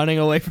running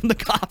away from the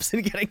cops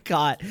and getting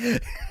caught.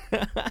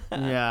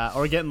 Yeah,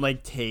 or getting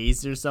like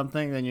tased or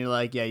something. Then you're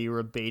like, yeah, you were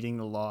evading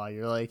the law.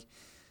 You're like.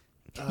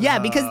 Yeah,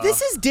 because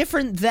this is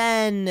different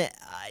than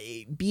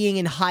being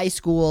in high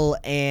school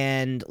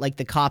and like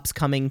the cops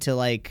coming to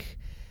like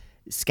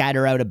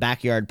scatter out a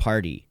backyard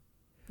party.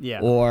 Yeah.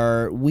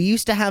 Or we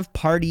used to have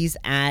parties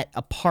at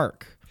a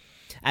park.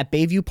 At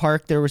Bayview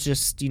Park, there was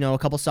just, a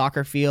couple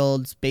soccer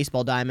fields,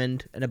 baseball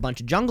diamond, and a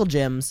bunch of jungle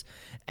gyms.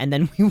 And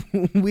then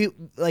we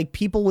like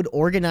people would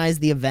organize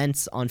the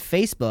events on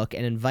Facebook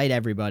and invite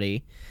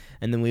everybody,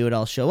 and then we would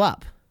all show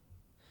up.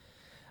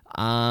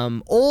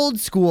 Old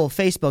school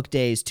Facebook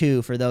days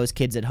too for those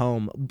kids at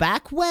home.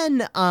 Back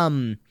when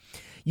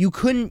you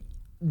couldn't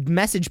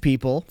message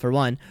people, for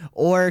one,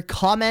 or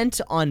comment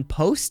on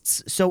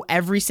posts, so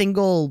every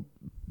single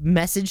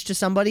message to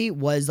somebody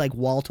was like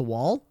wall to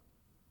wall. Do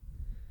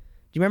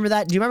you remember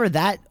that? Do you remember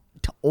that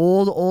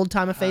old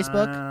time of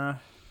Facebook?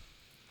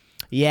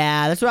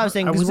 Yeah, that's what I was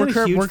saying. We're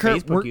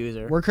Facebook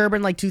user. We're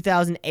curbing like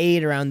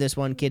 2008 around this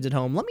one, kids at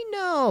home. Let me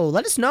know.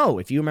 Let us know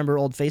if you remember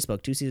old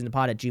Facebook.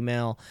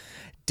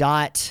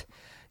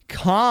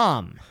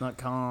 2seasonspod@gmail.com. Not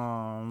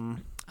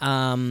com.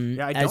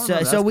 Yeah, I don't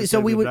remember so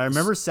we would. I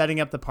remember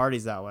setting up the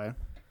parties that way.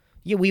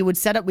 Yeah, we would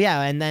set up.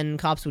 Yeah, and then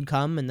cops would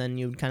come, and then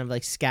you would kind of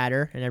like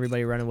scatter, and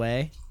everybody run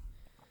away.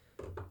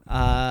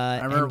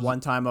 I remember one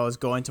time I was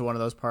going to one of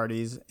those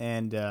parties,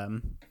 and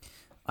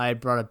I had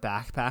brought a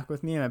backpack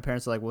with me, and my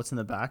parents were like, "What's in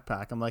the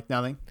backpack?" I'm like,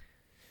 "Nothing."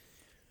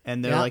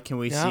 And they're like, "Can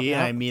we see?"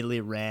 And I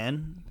immediately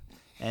ran.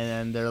 And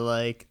then they're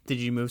like, "Did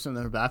you move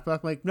something in the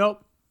backpack?" I'm like,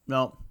 "Nope,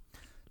 nothing.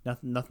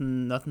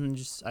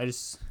 I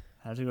just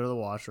had to go to the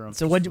washroom."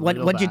 So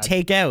what'd you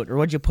take out, or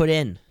what'd you put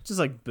in? Just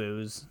like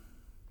booze.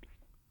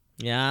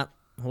 Yeah.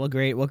 What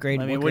grade? What do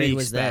you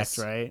was expect, this?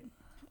 Right?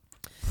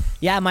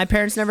 Yeah, my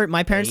parents never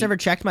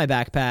checked my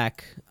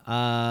backpack.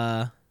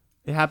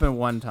 It happened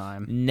one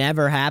time.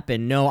 Never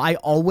happened. No, I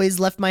always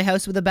left my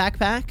house with a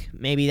backpack.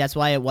 Maybe that's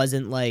why it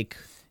wasn't like.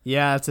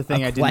 Yeah, that's the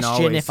thing. I didn't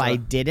question if I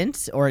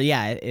didn't, or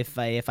if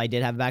I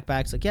did have a backpack.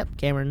 It's like, yep,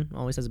 Cameron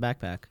always has a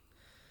backpack.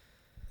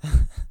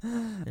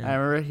 I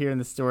remember hearing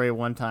the story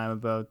one time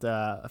about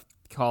a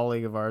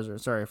colleague of ours,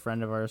 a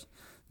friend of ours,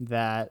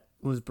 that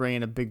was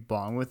bringing a big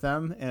bong with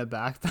them in a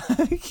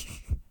backpack.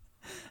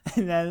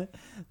 And then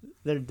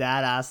their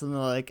dad asked them,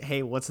 like,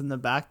 hey, what's in the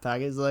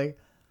backpack? He's like,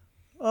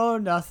 oh,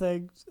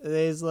 nothing. And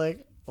he's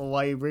like, well,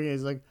 why are you bringing it?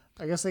 He's like,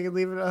 I guess I can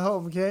leave it at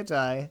home, can't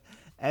I?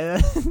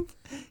 And then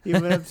he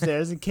went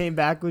upstairs and came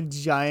back with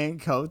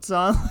giant coats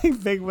on,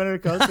 like big winter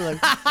coats. We're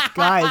like,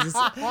 guys,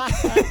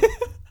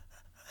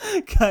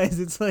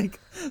 it's like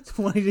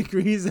 20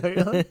 degrees out.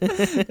 You're like,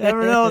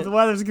 never know what the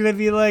weather's going to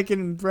be like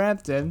in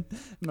Brampton.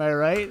 Am I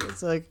right?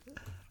 It's like,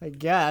 I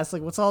guess.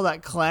 Like, what's all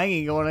that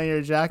clanging going on in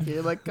your jacket?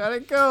 You're like, gotta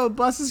go.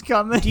 Bus is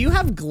coming. Do you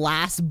have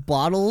glass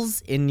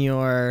bottles in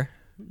your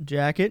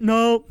jacket?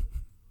 No,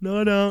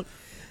 I don't.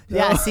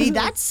 Yeah, see,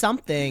 that's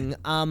something.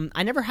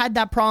 I never had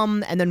that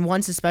problem. And then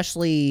once I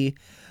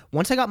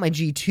got my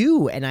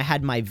G2 and I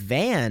had my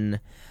van,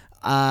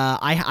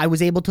 I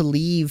was able to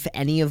leave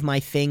any of my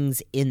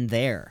things in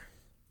there.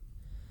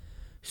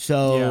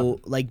 So,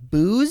 like,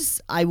 booze,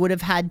 we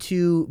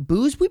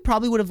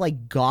probably would have,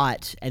 like,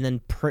 got and then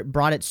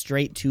brought it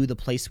straight to the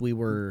place we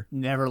were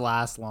never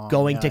last long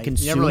going to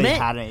consume never really it.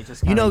 Had it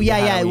just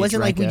it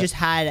wasn't like we just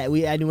had,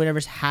 we never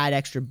had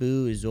extra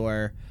booze,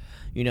 or,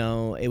 you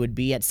know, it would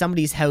be at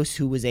somebody's house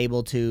who was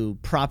able to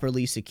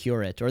properly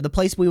secure it, or the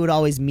place we would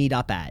always meet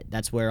up at.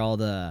 That's where all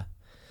the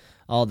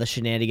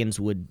shenanigans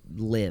would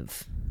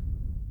live.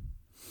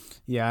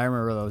 Yeah, I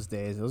remember those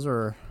days. Those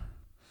were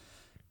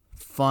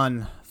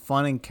fun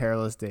and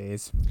careless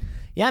days.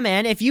 Yeah,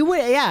 man. If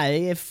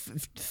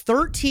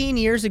 13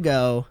 years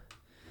ago,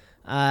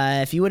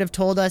 if you would have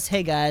told us,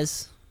 hey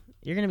guys,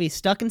 you're going to be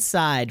stuck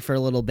inside for a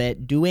little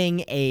bit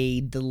doing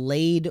a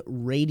delayed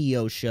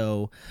radio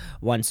show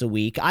once a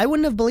week, I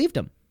wouldn't have believed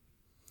him.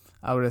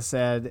 I would have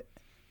said,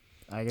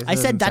 I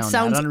said that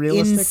sounds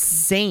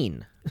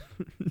insane.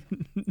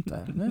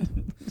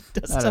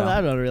 Doesn't sound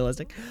that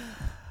unrealistic.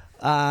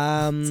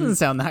 Doesn't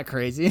sound that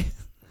crazy.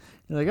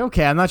 You're like,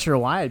 okay, I'm not sure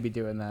why I'd be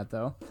doing that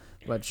though,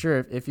 but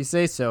sure, if you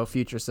say so,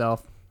 future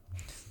self.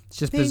 It's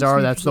just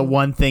bizarre. That's the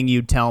one thing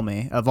you'd tell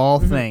me of all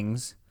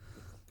things.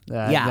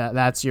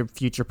 That's your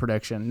future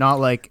prediction. Not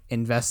like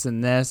invest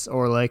in this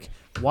or like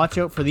watch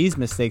out for these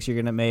mistakes you're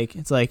gonna make.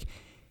 It's like,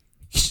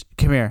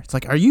 come here. It's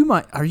like, are you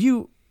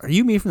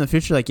me from the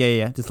future? Like,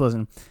 yeah. Just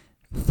listen.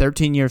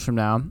 13 years from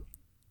now,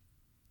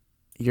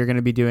 you're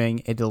gonna be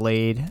doing a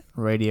delayed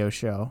radio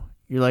show.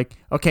 You're like,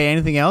 okay,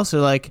 anything else?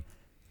 Or like,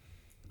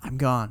 I'm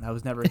gone. I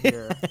was never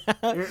here.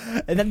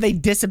 And then they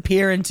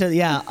disappear into the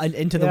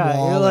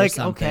wall. You're like, or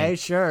something. okay,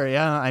 sure,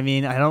 yeah. I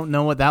mean, I don't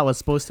know what that was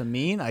supposed to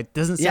mean. It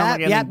doesn't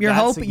sound like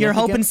anything You're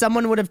hoping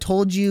someone would have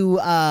told you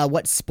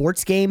what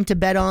sports game to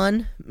bet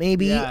on,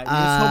 maybe. Yeah, you're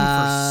just hoping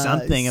for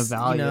something of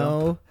value. You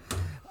know,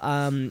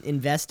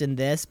 invest in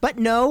this, but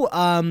no.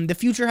 The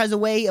future has a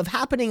way of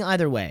happening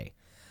either way.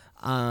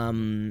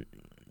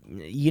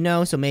 You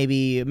know, so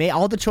maybe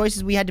all the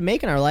choices we had to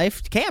make in our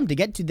life, Cam, to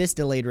get to this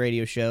delayed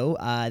radio show,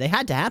 they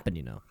had to happen,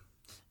 you know.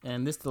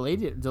 And this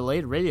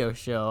delayed radio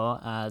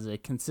show as a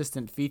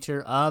consistent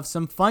feature of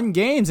some fun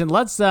games. And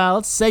let's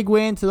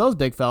segue into those,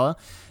 big fella.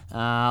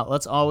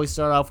 Let's always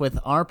start off with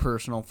our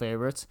personal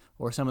favorites,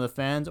 or some of the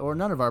fans, or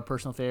none of our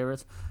personal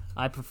favorites.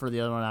 I prefer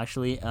the other one,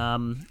 actually.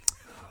 Just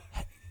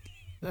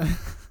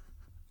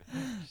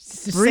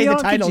say the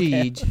title.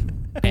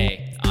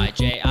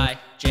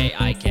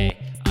 A-I-J-I-J-I-K.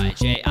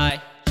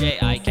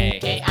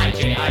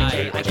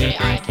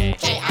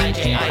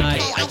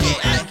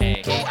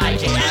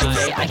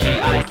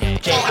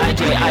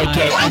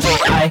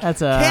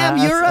 That's a Cam,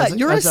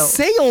 you're a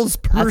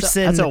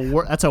salesperson.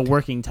 That's a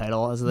working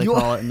title, as they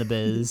call it in the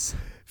biz.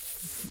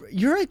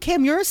 You're a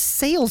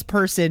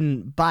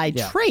salesperson by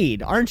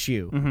trade, aren't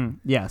you? Mm-hmm.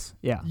 Yes,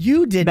 yeah.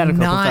 You did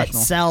not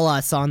sell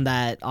us on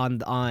that on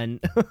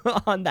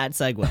that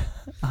segue.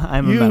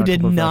 You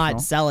did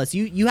not sell us.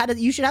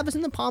 You should have us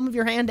in the palm of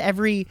your hand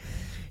every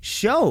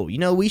show. You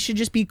know, we should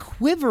just be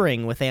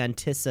quivering with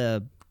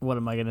anticipation. What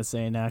am I gonna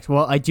say next?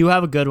 Well, I do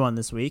have a good one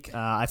this week.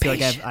 I feel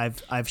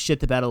like I've shit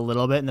the bed a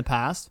little bit in the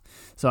past,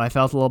 so I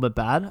felt a little bit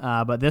bad.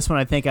 But this one,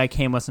 I think I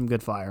came with some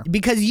good fire.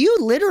 Because you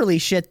literally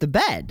shit the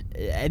bed.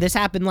 This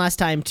happened last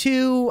time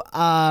too.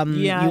 I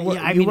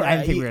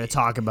didn't think we were gonna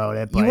talk about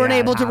it. But you weren't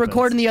able to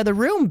record in the other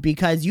room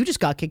because you just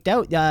got kicked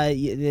out.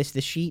 The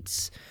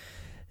sheets,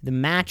 the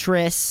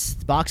mattress,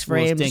 the box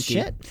frame,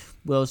 shit.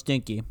 Little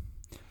stinky.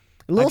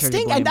 Little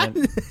stink, and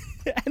then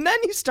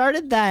you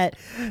started that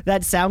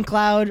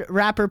SoundCloud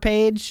rapper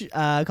page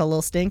called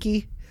Lil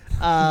Stinky.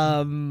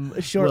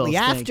 Shortly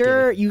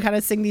after, you kind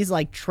of sing these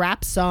like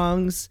trap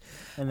songs,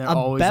 and they're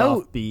always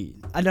offbeat.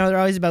 I know they're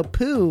always about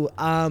poo.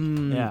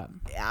 Yeah,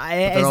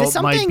 is this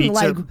something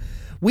like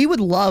we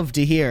would love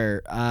to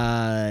hear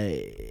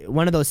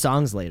one of those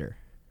songs later?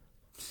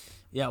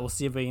 Yeah, we'll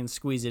see if we can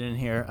squeeze it in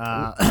here.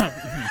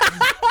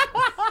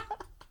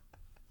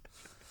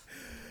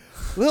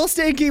 Lil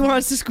Stinky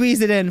wants to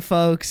squeeze it in,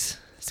 folks.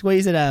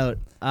 Squeeze it out.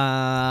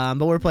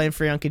 But we're playing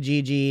Free Uncle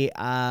Gigi.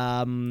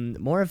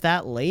 More of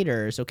that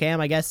later. So,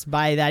 Cam, I guess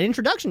by that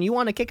introduction, you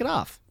want to kick it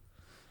off.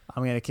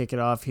 I'm gonna kick it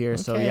off here.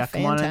 So Okay, yeah,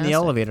 come on in the fantastic.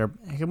 elevator.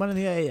 Come on in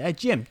the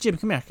Jim,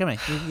 come here.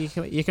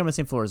 You're coming the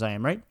same floor as I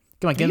am, right?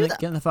 Come on,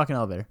 get in the fucking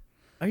elevator.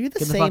 Are you the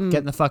Get same? get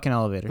in the fucking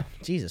elevator.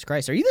 Jesus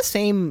Christ! Are you the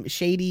same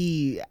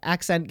shady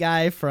accent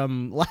guy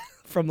from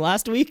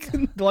last week?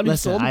 The one who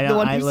Listen, sold, I the don't-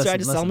 one I- who listen, tried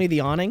to sell listen. me the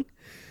awning.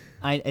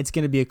 It's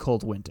gonna be a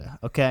cold winter.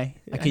 Okay,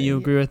 can you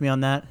agree with me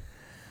on that?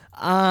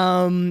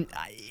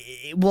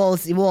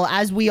 Well,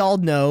 as we all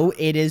know,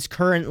 it is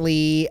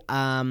currently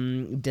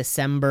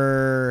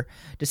December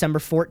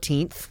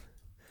 14th.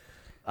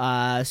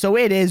 So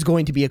it is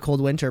going to be a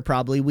cold winter.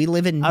 Probably. We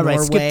live in All right,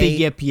 Norway. skip the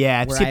yip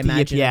yap. where I Skip the yip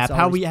imagine yap. it's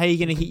How always- are you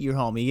gonna heat your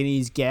home? Are you gonna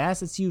use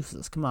gas? It's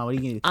useless. Come on, what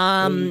are you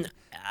gonna do?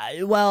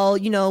 Well,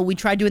 we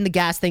tried doing the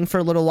gas thing for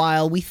a little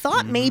while. We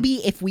thought maybe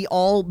if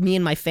me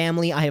and my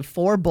family, I have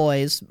 4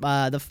 boys,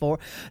 the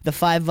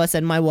 5 of us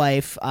and my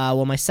wife,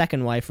 my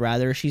second wife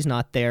rather, she's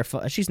not there,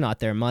 she's not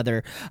their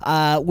mother.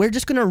 We're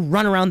just gonna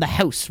run around the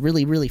house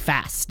really, really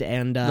fast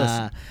and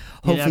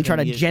hopefully try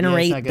to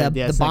generate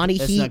the body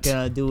heat. It's not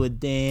gonna do a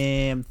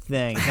damn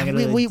thing. It's not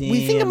gonna do a we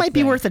think it damn might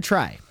be thing. worth a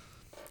try.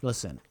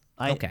 Listen,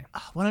 Okay.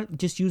 Why don't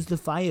just use the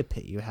fire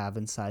pit you have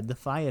inside the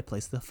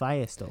fireplace, the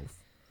fire stove?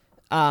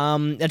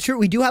 That's true.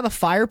 We do have a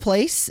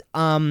fireplace.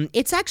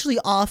 It's actually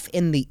off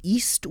in the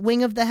east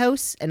wing of the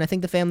house, and I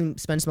think the family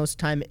spends most of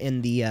the time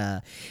in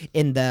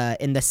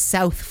the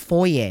south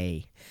foyer.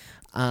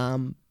 But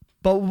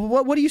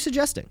what are you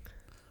suggesting?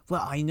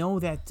 Well, I know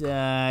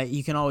that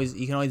you can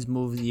always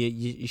move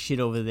your shit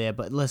over there,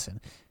 but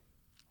listen,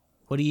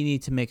 what do you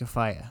need to make a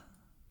fire?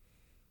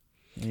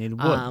 You need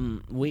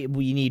wood.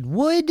 We need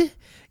wood.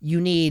 You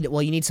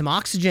need some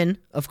oxygen,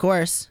 of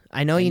course.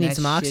 I know you need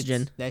some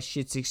oxygen. That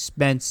shit's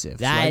expensive.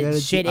 So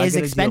That shit is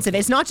expensive.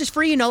 It's not just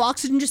free,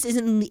 oxygen just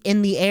isn't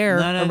in the air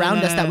around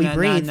us that we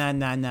breathe. No,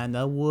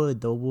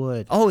 the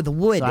wood. Oh, the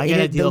wood. So I got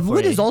a deal the for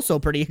wood you. is also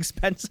pretty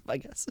expensive, I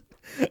guess.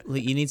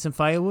 You need some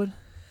firewood?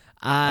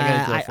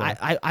 got a deal for you.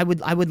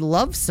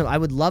 I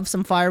would love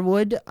some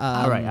firewood.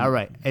 All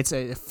right. It's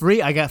a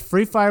free. I got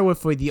free firewood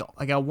for you.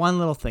 I got one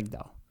little thing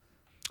though.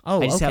 Oh,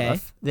 I just okay.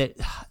 have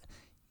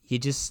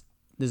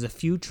there's a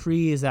few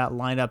trees that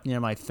line up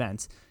near my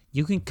fence.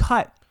 You can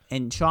cut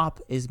and chop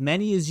as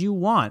many as you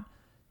want,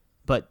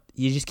 but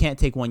you just can't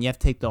take one. You have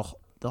to take the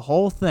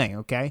whole thing,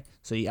 okay?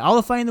 So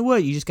I'll find the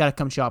wood. You just got to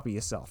come chop it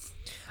yourself.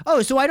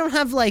 Oh, so I don't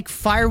have like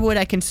firewood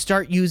I can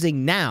start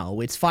using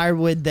now. It's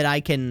firewood that I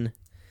can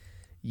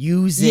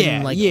use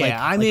in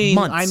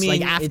months.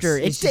 Like after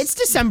it's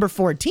December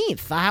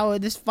 14th. How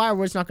this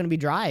firewood's not going to be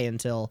dry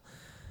until.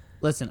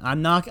 Listen,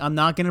 I'm not going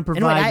to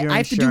provide Anyway, your I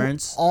have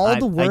insurance. to do all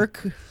the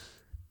work.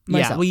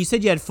 Yeah, well, you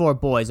said you had 4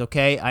 boys,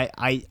 okay?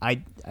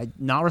 I'm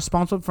not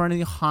responsible for any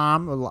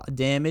harm or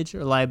damage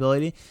or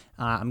liability.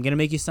 I'm gonna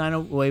make you sign a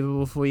waiver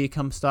before you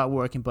come start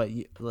working, but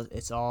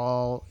it's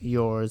all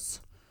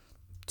yours.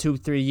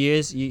 2-3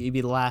 years, you'd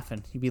be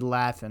laughing.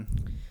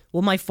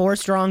 Will my 4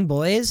 strong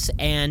boys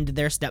and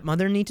their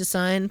stepmother need to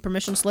sign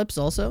permission slips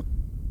also?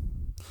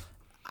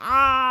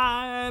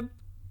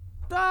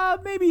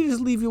 Maybe you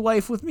just leave your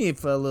wife with me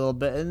for a little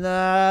bit, and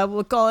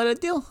we'll call it a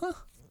deal. Huh?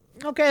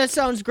 Okay, that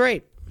sounds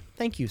great.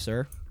 Thank you,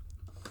 sir.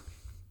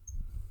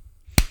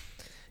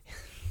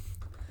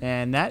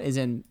 And that is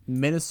in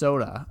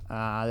Minnesota.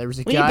 There was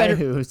a guy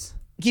who's...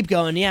 Keep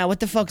going. Yeah, what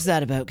the fuck is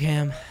that about,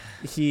 Cam?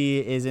 He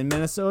is in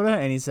Minnesota,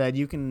 and he said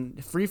you can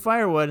free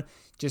firewood,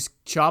 just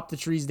chop the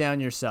trees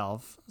down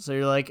yourself. So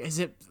you're like, is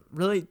it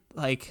really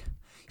like...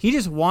 He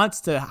just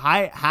wants to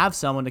have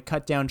someone to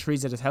cut down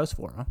trees at his house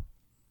for him.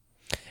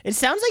 It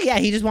sounds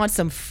like, he just wants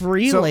some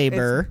free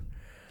labor.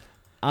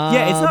 It's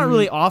not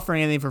really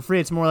offering anything for free.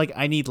 It's more like,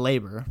 I need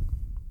labor.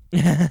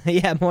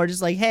 Yeah, more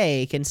just like,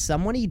 hey, can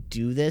somebody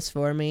do this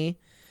for me?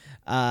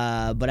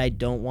 But I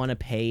don't want to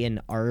pay an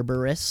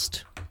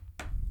arborist.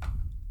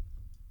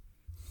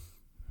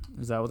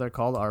 Is that what they're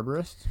called,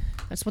 arborists?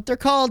 That's what they're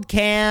called,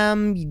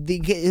 Cam.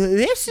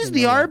 This is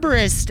the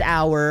Arborist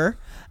Hour,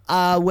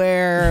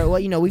 where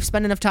we've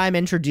spent enough time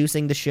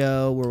introducing the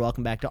show. We're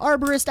welcome back to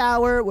Arborist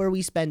Hour, where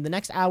we spend the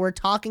next hour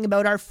talking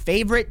about our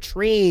favorite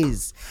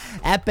trees.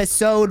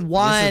 Episode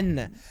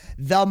 1,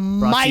 the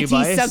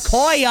mighty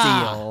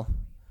sequoia.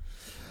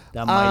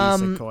 The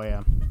mighty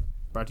sequoia.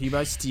 Brought to you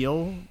by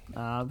Steel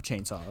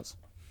chainsaws.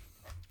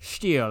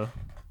 Steel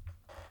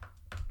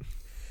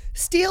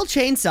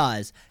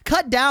chainsaws.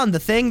 Cut down the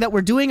thing that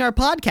we're doing our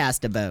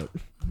podcast about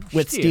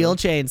with steel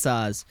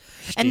chainsaws.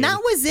 And that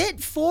was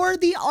it for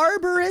the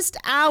Arborist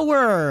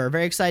Hour.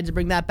 Very excited to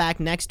bring that back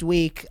next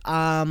week.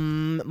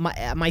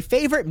 My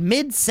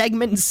favorite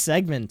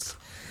segment,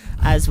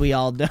 as we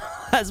all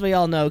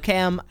know.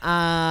 Cam,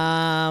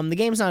 the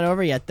game's not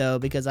over yet though,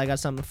 because I got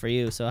something for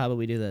you. So how about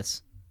we do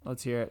this?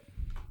 Let's hear it.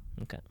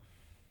 Okay.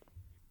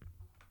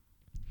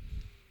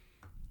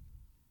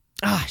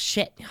 Ah,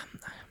 shit.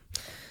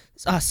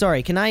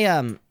 Sorry. Can I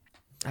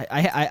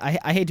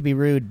hate to be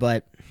rude,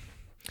 but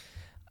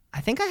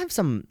I think I have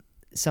some.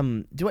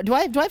 Do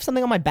I have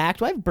something on my back?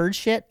 Do I have bird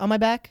shit on my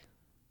back?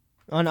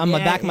 On my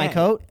back of my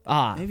coat?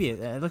 Maybe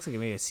it looks like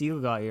maybe a seal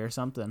got you or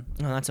something.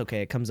 Oh, that's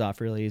okay. It comes off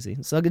really easy.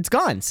 So it's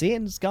gone. See,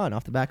 it's gone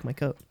off the back of my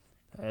coat.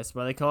 That's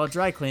why they call it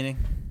dry cleaning.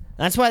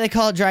 That's why they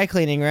call it dry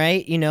cleaning,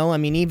 right? You know, I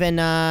mean, even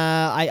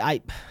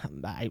I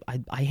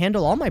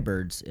handle all my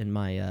birds in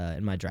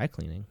my dry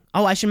cleaning.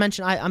 Oh, I should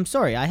mention, I'm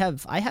sorry, I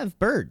have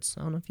birds.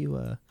 I don't know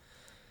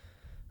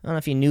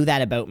if you knew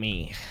that about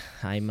me.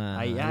 I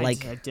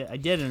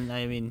didn't.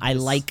 I mean, I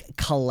like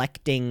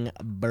collecting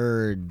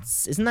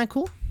birds. Isn't that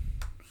cool?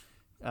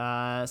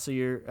 So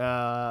you're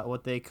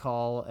what they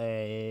call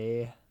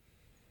a.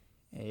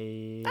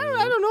 I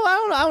don't know.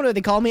 I don't know what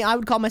they call me. I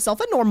would call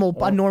myself a normal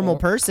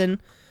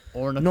person.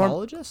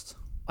 Ornithologist?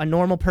 A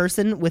normal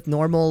person with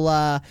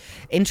normal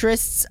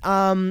interests.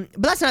 But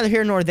that's neither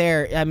here nor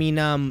there. I mean,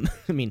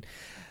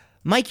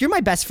 Mike, you're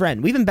my best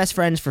friend. We've been best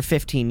friends for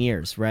 15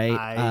 years,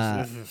 right?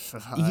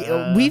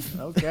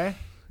 Okay.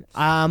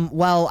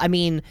 Well, I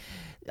mean,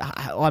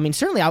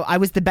 certainly I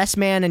was the best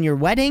man in your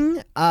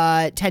wedding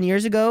 10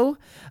 years ago.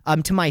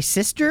 To my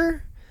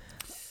sister,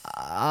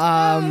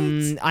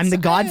 I'm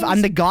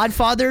the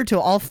godfather to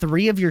all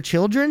 3 of your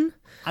children.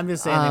 I'm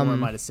just saying they weren't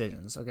my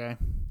decisions, okay?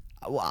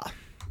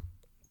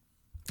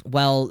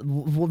 Well,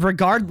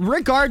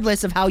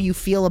 regardless of how you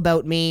feel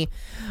about me,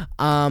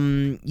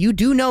 you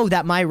do know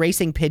that my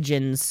racing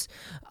pigeons,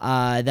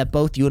 that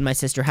both you and my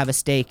sister have a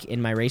stake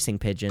in my racing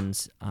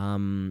pigeons.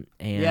 And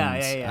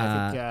I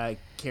think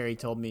Carrie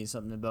told me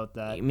something about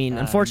that. I mean,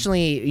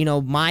 unfortunately, you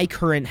know, my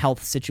current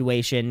health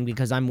situation,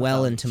 because I'm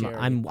well into my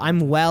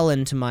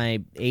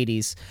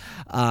 80s.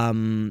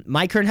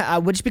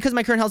 Because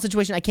my current health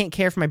situation, I can't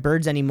care for my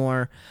birds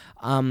anymore.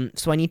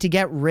 So I need to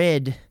get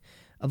rid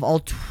of all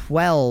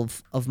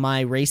 12 of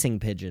my racing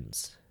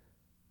pigeons.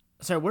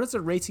 Sorry, what does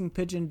a racing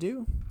pigeon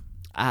do?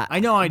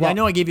 I know I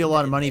gave you a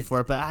lot of money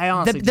for it, but I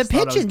honestly the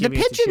pigeons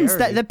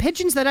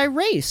that I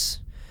race.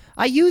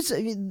 I use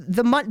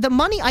the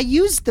money. I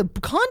use the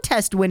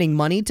contest winning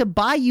money to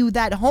buy you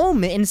that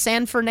home in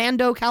San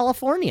Fernando,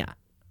 California.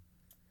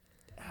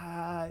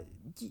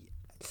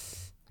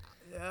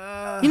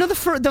 You know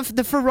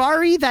the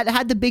Ferrari that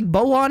had the big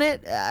bow on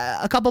it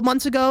a couple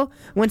months ago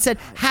when it said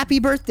 "Happy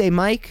Birthday,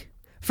 Mike"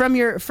 from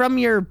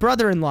your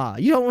brother-in-law.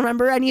 You don't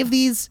remember any of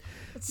these?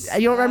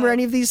 You don't remember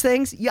any of these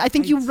things? I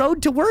think you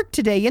rode to work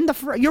today in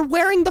the. You're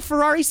wearing the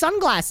Ferrari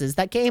sunglasses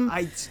that came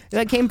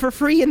for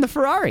free in the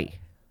Ferrari.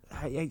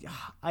 I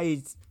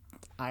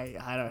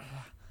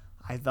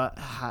thought.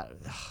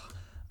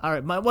 All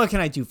right, what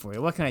can I do for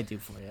you?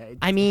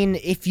 I mean,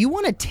 if you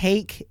want to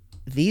take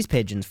these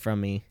pigeons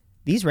from me,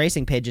 these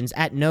racing pigeons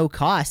at no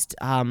cost,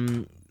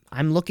 I'm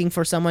looking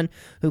for someone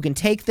who can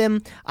take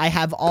them. I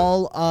have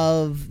all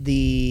of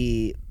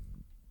the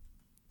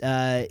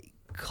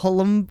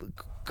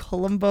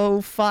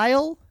Columbo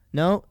file?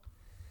 No.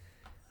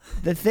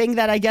 The thing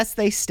that I guess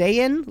they stay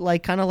in,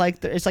 like kind of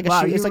like it's like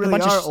it's like a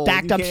bunch of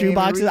stacked up shoe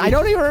boxes. I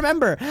don't even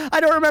remember. I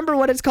don't remember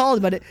what it's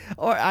called, but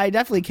I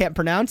definitely can't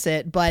pronounce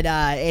it. But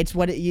it's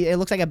what it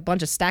looks like, a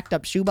bunch of stacked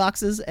up shoe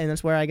boxes, and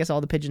that's where I guess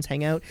all the pigeons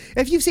hang out.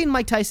 If you've seen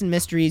Mike Tyson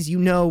Mysteries, you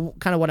know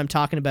kind of what I'm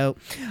talking about.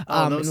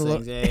 Those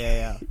things,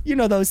 yeah. You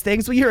know those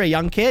things. Well, you're a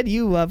young kid.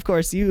 I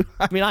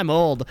mean, I'm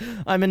old.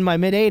 I'm in my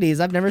mid 80s.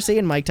 I've never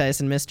seen Mike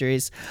Tyson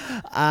Mysteries.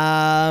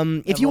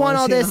 If you want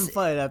all this,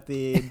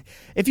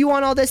 if you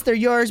want all this, they're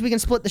yours. We can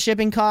split the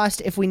shipping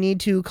cost if we need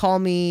to. Call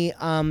me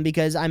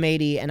because I'm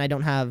 80 and I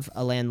don't have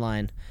a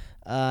landline.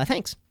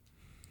 Thanks.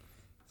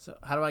 So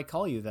how do I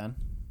call you then?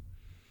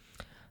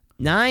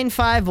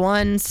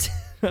 951.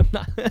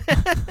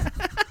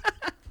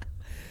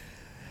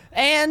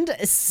 And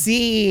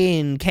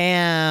scene,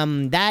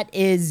 Cam. That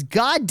is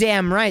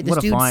goddamn right. This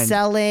dude's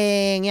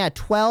selling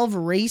 12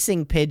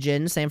 racing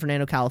pigeons, San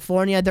Fernando,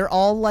 California. They're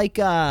all like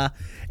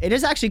it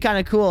is actually kind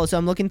of cool. So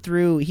I'm looking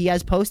through. He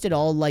has posted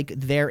all like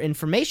their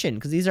information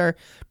because these are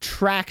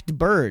tracked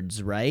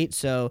birds, right?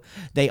 So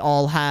they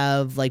all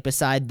have like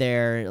beside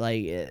their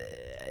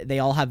they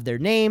all have their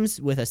names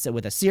with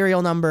a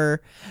serial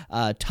number,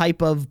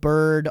 type of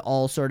bird,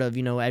 all sort of,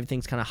 you know,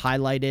 everything's kind of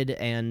highlighted,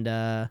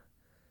 and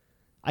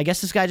I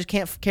guess this guy just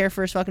can't care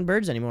for his fucking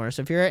birds anymore.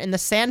 So if you're in the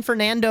San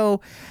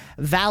Fernando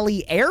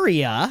Valley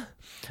area,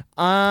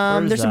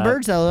 there's some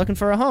birds that are looking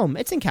for a home.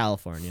 It's in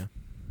California.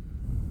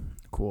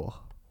 Cool.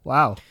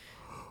 Wow.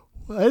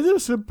 Well,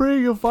 there's some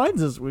pretty good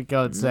finds this week,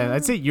 I would say.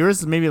 I'd say yours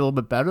is maybe a little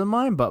bit better than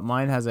mine, but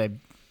mine has a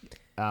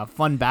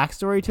fun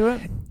backstory to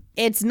it.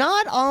 It's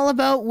not all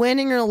about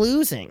winning or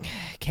losing,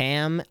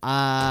 Cam,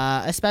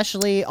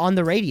 especially on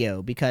the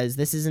radio, because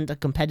this isn't a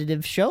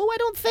competitive show, I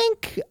don't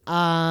think.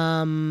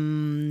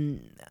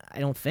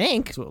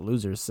 That's what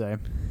losers say.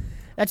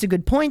 That's a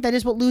good point. That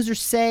is what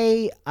losers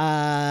say.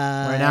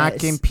 We're not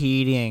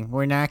competing.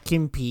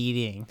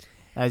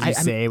 As you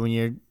say when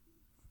you're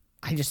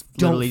I just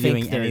don't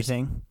literally think doing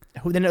anything.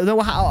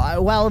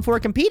 Well, if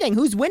we're competing,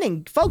 who's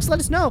winning? Folks, let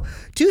us know.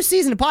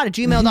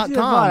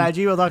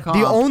 2seasonapod@gmail.com.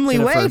 The only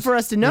way for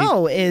us to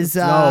know is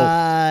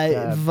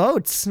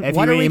votes. If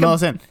you email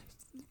us in.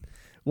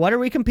 What are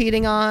we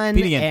competing on?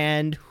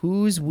 And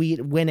who's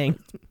winning?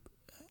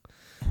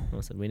 I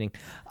almost said winning.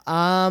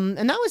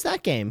 And that was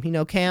that game. You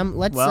know, Cam,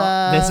 let's...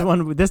 this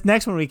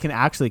next one we can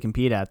actually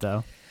compete at,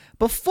 though.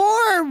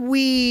 Before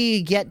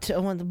we get to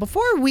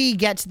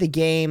the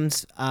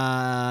games,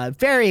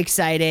 very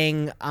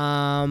exciting.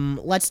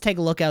 Let's take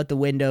a look out the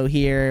window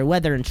here.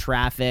 Weather and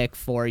traffic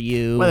for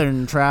you. Weather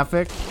and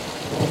traffic.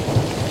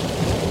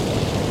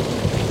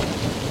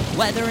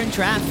 Weather and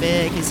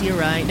traffic is here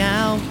right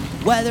now.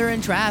 Weather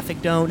and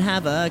traffic don't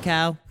have a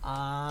cow.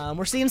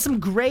 We're seeing some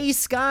gray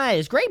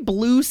skies, gray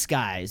blue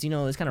skies. You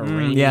know, it's kind of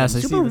rainy. Yes, I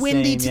see super the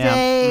windy same,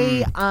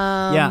 today.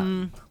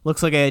 Yeah,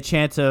 looks like a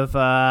chance of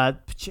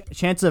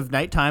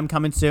nighttime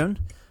coming soon.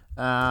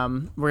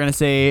 We're gonna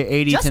say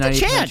 80 Just to a 90%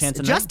 chance, chance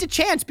of just a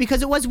chance,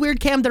 because it was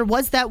weird, Cam. There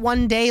was that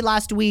one day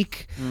last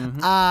week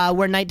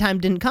where nighttime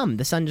didn't come.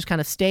 The sun just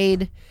kind of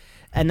stayed,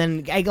 and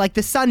then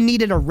the sun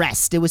needed a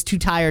rest. It was too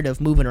tired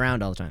of moving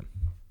around all the time.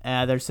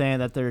 They're saying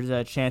that there's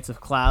a chance of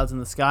clouds in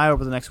the sky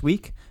over the next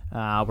week.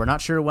 We're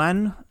not sure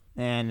when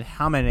and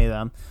how many of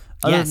them.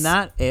 Other than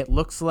that, it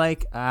looks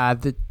like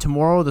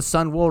tomorrow the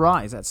sun will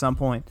rise at some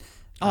point.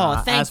 Oh,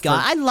 thank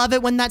God. I love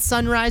it when that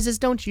sun rises,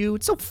 don't you?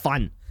 It's so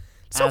fun.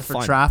 As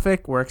for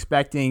traffic, we're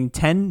expecting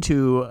 10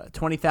 to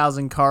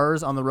 20,000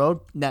 cars on the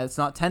road. No, it's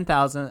not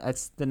 10,000.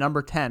 It's the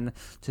number 10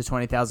 to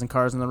 20,000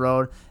 cars on the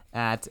road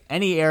at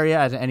any area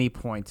at any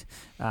point.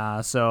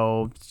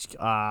 So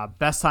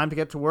best time to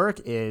get to work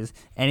is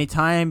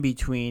anytime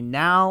between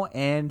now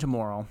and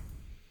tomorrow.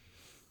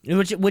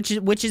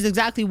 Which is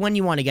exactly when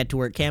you want to get to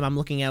work, Cam. I'm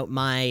looking out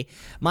my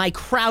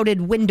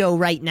crowded window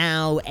right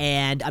now,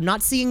 and I'm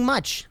not seeing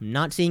much. I'm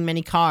not seeing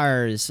many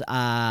cars.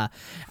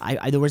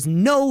 There was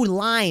no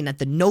line at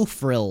the No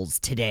Frills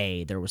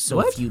today. There was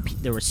so few.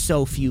 There were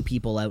so few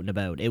people out and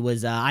about. It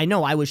was. I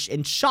know. I was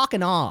in shock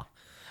and awe.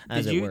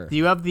 Do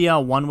you have the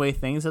one-way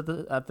things at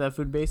the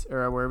food base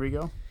or wherever you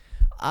go?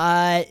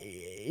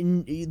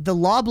 The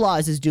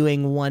Loblaws is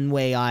doing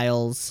one-way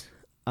aisles.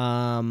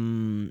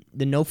 The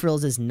No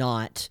Frills is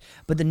not,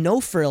 but the No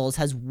Frills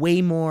has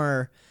way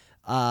more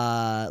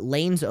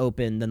lanes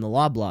open than the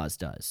Loblaws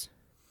does.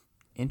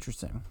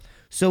 Interesting.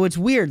 So it's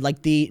weird.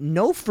 Like the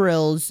No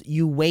Frills,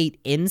 you wait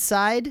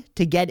inside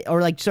to get,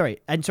 or like,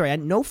 at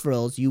No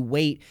Frills, you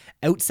wait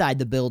outside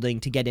the building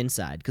to get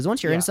inside. Because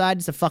once you're inside,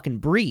 it's a fucking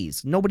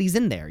breeze. Nobody's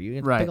in there. You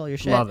have to pick all your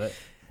shit. Love it.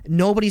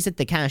 Nobody's at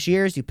the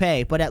cashiers. You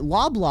pay, but at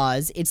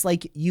Loblaws, it's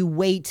like you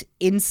wait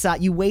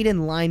inside. You wait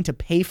in line to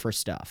pay for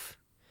stuff.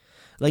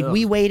 Like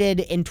we waited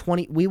in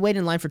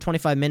line for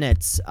 25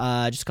 minutes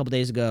just a couple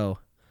days ago.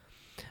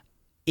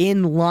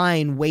 In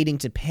line waiting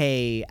to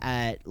pay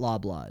at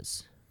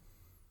Loblaws.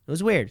 It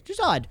was weird.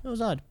 Just odd. It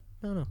was odd.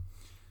 I don't know.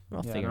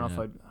 I'll figure it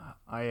out.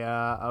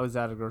 I was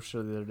at a grocery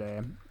store the other day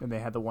and they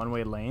had the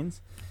one-way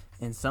lanes,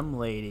 and some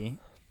lady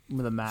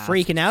with a mask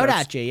freaking out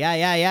at you.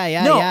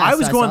 Yeah. No, I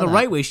was going the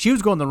right way. She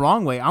was going the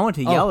wrong way. I went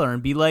to yell at her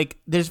and be like,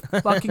 "There's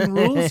fucking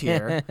rules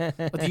here.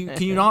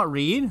 Can you not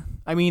read?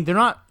 I mean, they're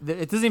not.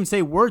 It doesn't even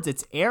say words.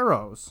 It's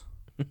arrows."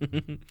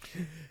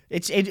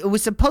 It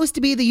was supposed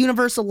to be the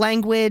universal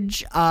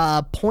language,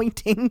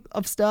 pointing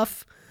of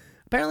stuff.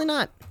 Apparently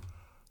not.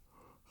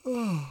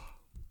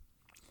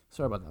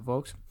 Sorry about that,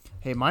 folks.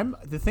 Hey,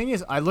 the thing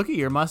is, I look at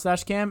your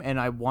mustache, Cam, and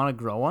I want to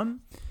grow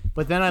one,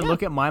 but then I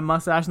look at my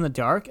mustache in the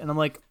dark, and I'm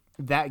like,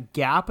 that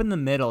gap in the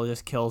middle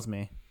just kills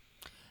me.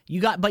 You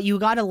got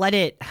to let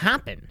it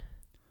happen.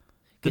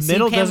 The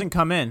middle doesn't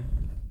come in.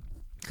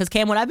 Because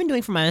Cam, what I've been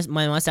doing for my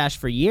mustache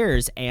for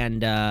years,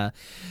 and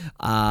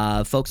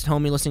folks at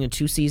home, you're listening to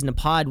Two C's in a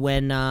Pod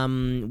when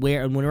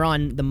we're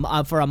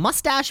on for a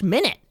mustache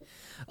minute.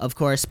 Of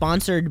course,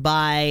 sponsored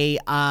by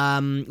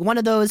one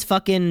of those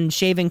fucking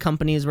shaving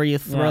companies where you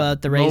throw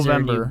out the razor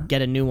and you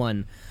get a new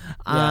one.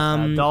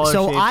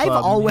 So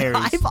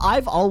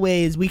I've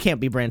always, we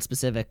can't be brand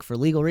specific for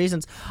legal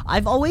reasons.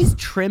 I've always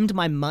trimmed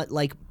my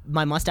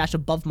mustache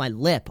above my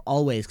lip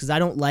always, because I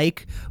don't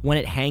like when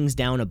it hangs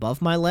down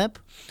above my lip.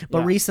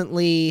 But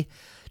recently,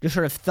 just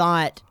sort of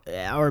thought,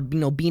 or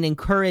being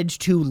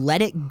encouraged to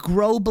let it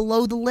grow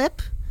below the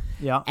lip.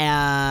 Yeah.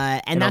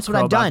 And that's what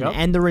I've done,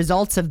 and the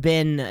results have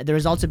been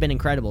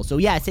incredible. So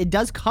yes, it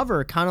does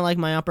cover kind of like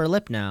my upper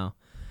lip now.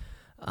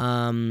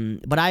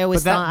 But I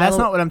always thought that's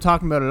not what I'm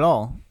talking about at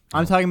all.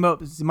 I'm talking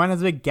about mine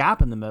has a big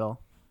gap in the middle.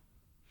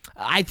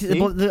 Like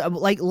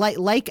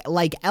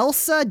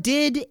Elsa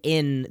did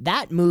in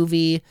that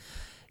movie.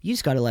 You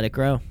just got to let it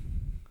grow.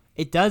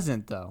 It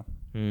doesn't though.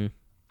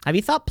 Have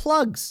you thought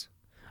plugs?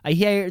 I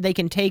hear they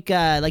can take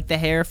like the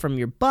hair from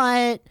your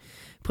butt,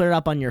 put it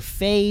up on your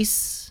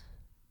face.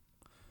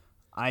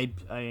 I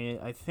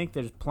think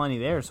there's plenty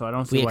there, so I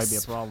don't see why it'd be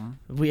a problem.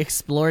 We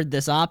explored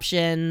this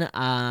option.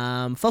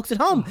 Folks at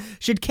home,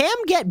 should Cam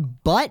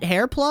get butt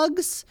hair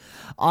plugs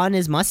on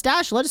his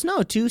mustache? Let us know.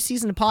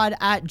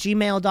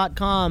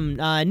 2seasonapod@gmail.com.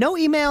 No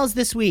emails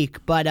this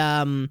week, but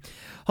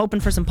hoping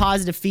for some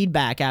positive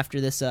feedback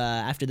after this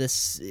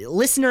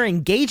listener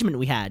engagement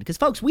we had. Because,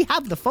 folks, we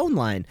have the phone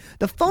line.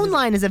 The phone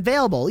line is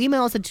available.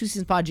 Email us at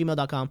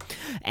twoseasonspod@gmail.com,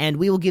 and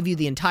we will give you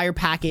the entire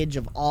package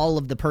of all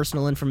of the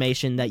personal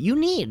information that you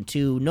need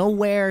to know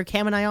where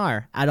Cam and I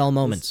are at all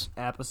moments. This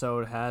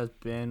episode has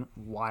been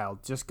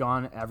wild. Just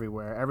gone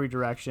everywhere, every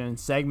direction,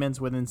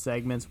 segments within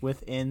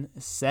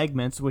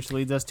segments, which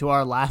leads us to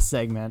our last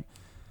segment.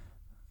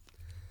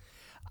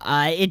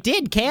 It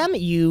did, Cam.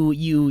 You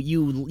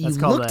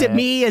looked at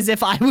me as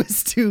if I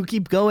was to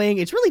keep going.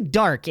 It's really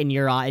dark in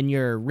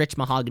your rich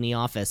mahogany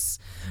office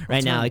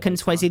right now. I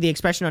couldn't quite see the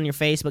expression on your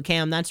face, but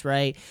Cam, that's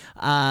right.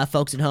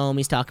 Folks at home,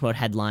 he's talking about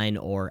headline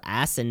or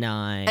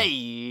asinine.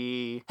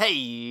 Hey,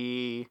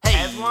 headline,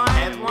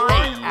 asinine.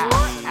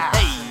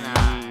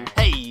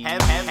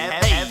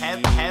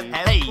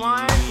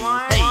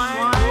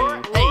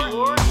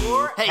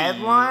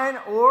 Headline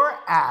or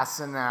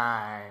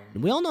asinine.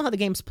 We all know how the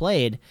game's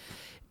played.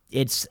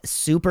 It's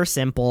super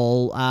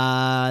simple.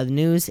 The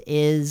news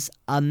is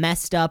a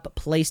messed up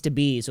place to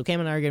be. So Cam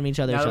and I are giving each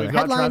other Got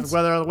headlines. traffic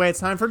weather out of the way. It's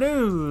time for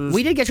news.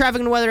 We did get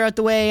traffic and weather out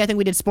the way. I think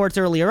we did sports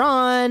earlier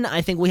on.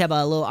 I think we have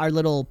our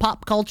little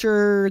pop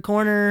culture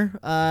corner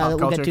that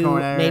we'll get to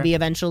maybe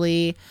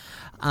eventually.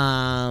 We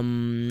have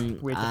to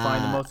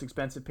find the most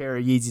expensive pair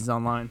of Yeezys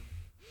online.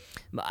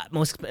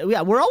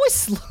 We're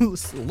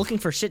always looking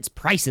for shit's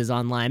prices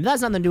online. But that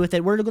has nothing to do with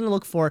it. We're going to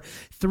look for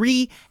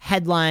 3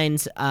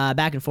 headlines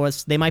back and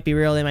forth. They might be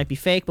real, they might be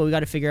fake, but we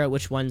got to figure out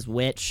which one's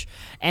which.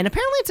 And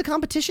apparently it's a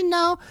competition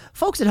now.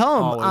 Folks at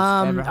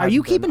home, are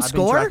you keeping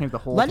score?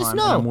 Let us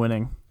know. I'm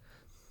winning.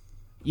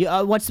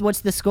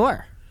 What's the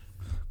score?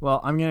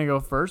 Well, I'm going to go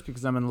first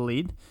because I'm in the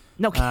lead.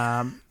 No.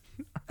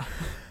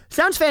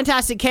 Sounds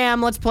fantastic,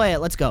 Cam. Let's play it.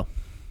 Let's go.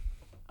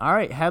 All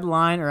right,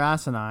 headline or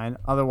asinine,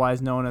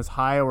 otherwise known as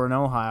Ohio or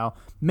no Ohio.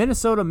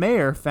 Minnesota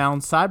mayor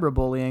found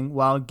cyberbullying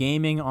while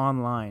gaming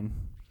online.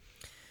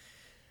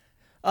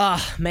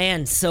 Oh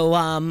man, so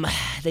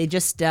they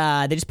just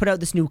put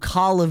out this new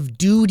Call of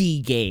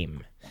Duty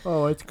game.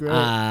 Oh, it's great.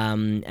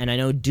 And I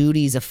know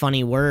 "duty's" a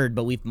funny word,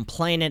 but we've been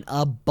playing it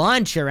a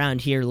bunch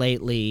around here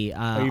lately.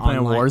 Are you playing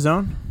online.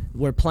 Warzone?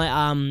 We're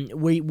playing.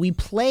 We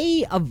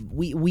play a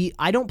we.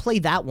 I don't play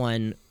that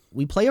one.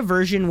 We play a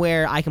version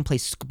where I can play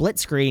split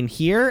screen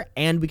here,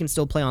 and we can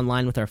still play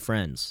online with our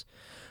friends.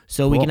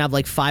 So we can have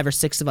like 5 or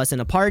 6 of us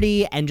in a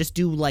party and just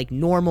do like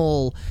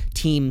normal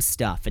team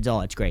stuff.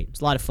 It's great.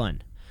 It's a lot of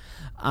fun.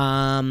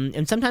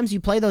 And sometimes you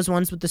play those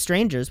ones with the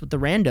strangers, with the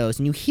randos,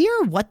 and you hear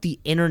what the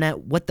internet,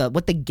 what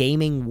the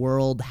gaming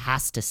world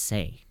has to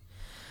say.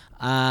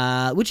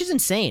 Which is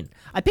insane.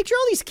 I picture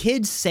all these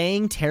kids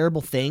saying terrible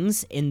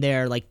things in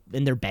their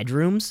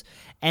bedrooms,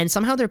 and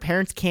somehow their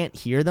parents can't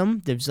hear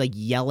them. They're just like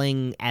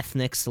yelling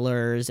ethnic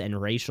slurs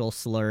and racial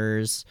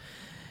slurs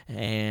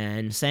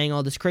and saying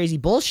all this crazy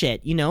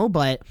bullshit,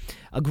 but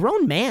a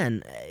grown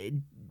man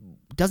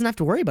doesn't have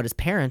to worry about his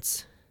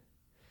parents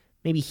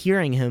maybe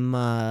hearing him,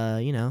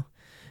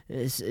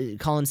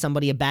 calling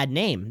somebody a bad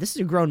name. This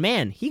is a grown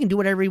man. He can do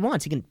whatever he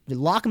wants. He can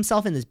lock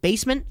himself in his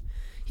basement.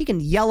 He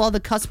can yell all the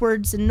cuss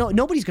words, and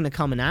nobody's going to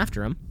come in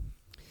after him.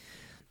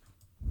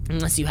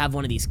 Unless you have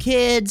one of these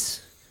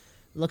kids,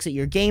 looks at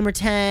your gamer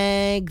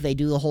tag, they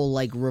do the whole,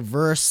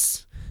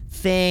 reverse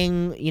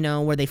thing,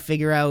 where they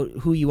figure out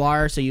who you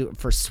are,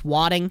 for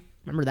swatting.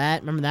 Remember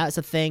that? It's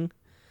a thing.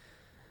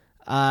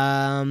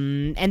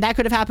 And that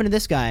could have happened to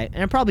this guy,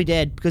 and it probably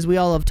did, because we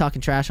all love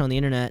talking trash on the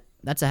internet.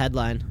 That's a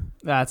headline.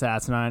 That's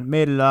asinine.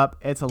 Made it up.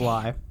 It's a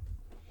lie.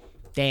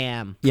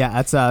 Damn.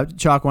 Yeah, that's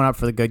chalk one up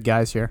for the good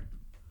guys here.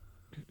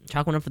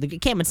 Chalk one up for the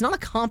Cam. It's not a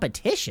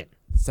competition.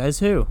 Says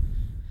who?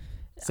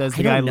 Says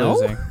the guy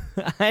losing.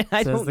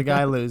 Says the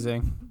guy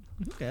losing.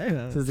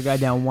 Okay. Says the guy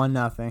down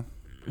 1-0.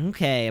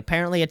 Okay.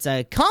 Apparently, it's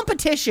a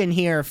competition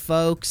here,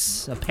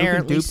 folks.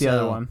 Apparently, dupe the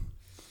other one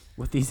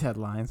with these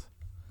headlines.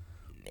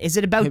 Is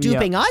it about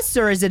duping us,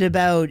 or is it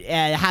about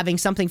having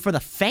something for the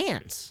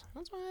fans?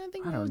 That's what I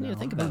think we need to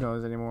think about. Who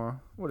knows anymore?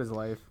 What is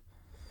life?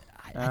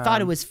 I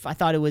thought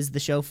it was the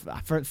show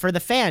for the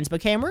fans,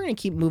 but Cam, we're gonna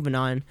keep moving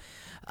on.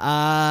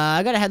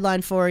 I got a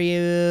headline for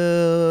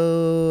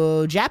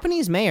you.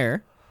 Japanese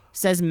mayor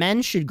says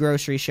men should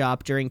grocery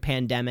shop during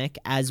pandemic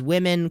as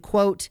women,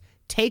 quote,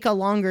 take a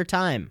longer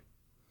time.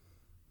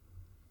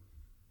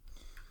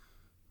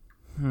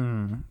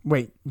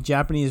 Wait,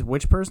 Japanese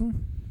which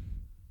person?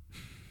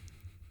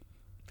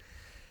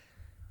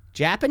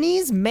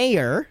 Japanese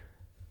mayor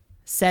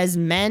says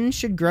men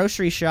should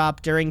grocery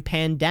shop during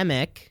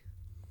pandemic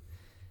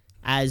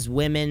as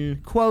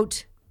women,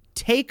 quote,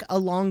 take a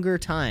longer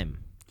time.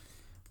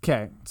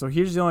 Okay, so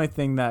here's the only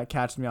thing that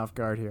catches me off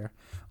guard here.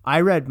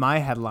 I read my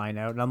headline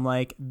out, and I'm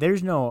like,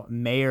 there's no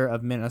mayor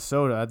of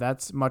Minnesota.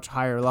 That's much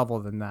higher level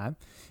than that.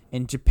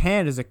 And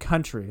Japan is a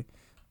country.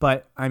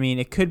 But, I mean,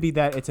 it could be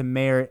that it's a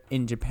mayor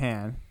in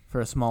Japan for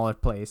a smaller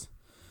place.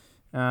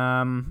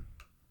 Now,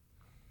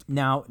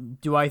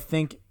 do I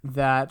think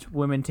that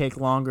women take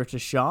longer to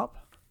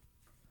shop?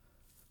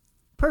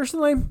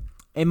 Personally,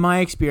 in my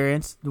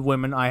experience, the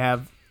women I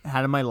have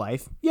had in my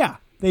life, yeah,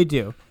 they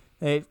do.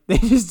 They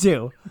just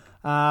do.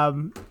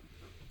 I'm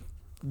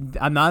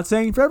not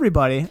saying for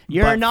everybody.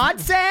 You're not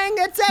saying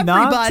it's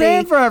everybody. Not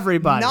saying for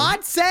everybody.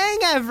 Not saying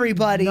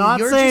everybody. Not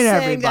You're saying just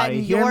saying everybody.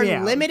 that Hear your me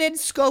out. limited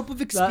scope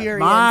of experience.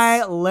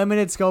 My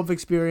limited scope of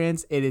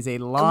experience, it is a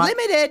lot.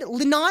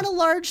 Limited, not a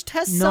large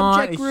test Not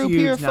subject a group huge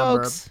here,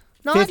 number. folks.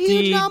 Not 50,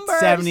 huge numbers.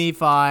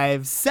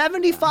 75,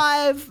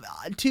 75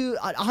 to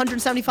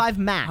 175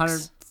 max.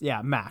 100,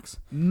 yeah, max.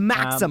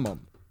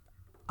 Maximum.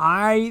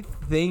 I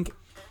think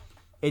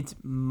it's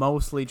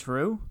mostly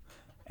true,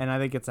 and I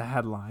think it's a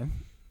headline.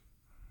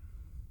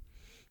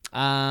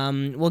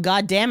 Well,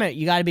 God damn it,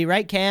 you got to be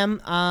right,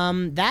 Cam.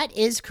 That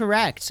is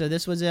correct. So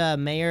this was a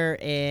mayor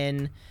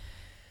in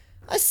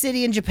a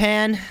city in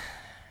Japan.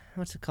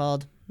 What's it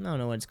called? I don't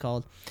know what it's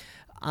called.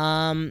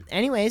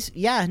 Anyways,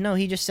 yeah, no,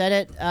 he just said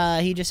it.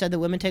 He just said that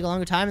women take a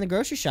longer time in the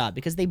grocery shop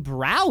because they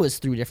browse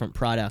through different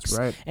products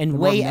right. and They're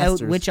more weigh out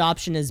nesters. which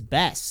option is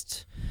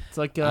best. It's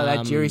like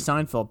that Jerry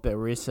Seinfeld bit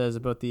where he says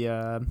about the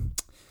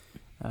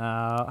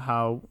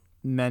how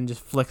men just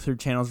flick through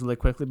channels really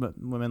quickly, but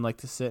women like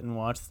to sit and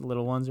watch the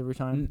little ones every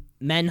time.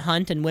 Men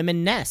hunt and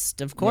women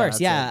nest, of course.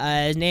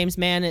 that's His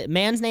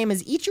man's name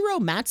is Ichiro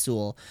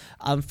Matsuo,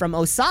 from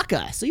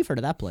Osaka. So you've heard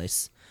of that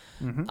place.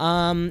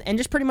 And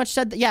just pretty much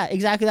said that, yeah,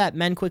 exactly that.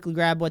 Men quickly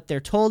grab what they're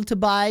told to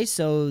buy,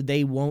 so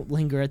they won't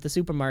linger at the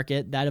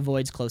supermarket. That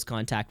avoids close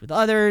contact with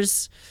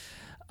others.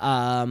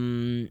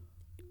 Women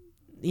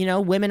are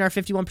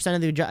 51%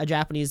 of the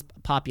Japanese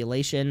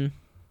population.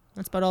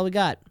 That's about all we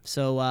got.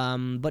 So,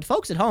 but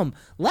folks at home,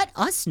 let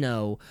us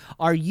know.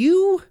 Are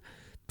you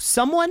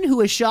someone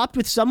who has shopped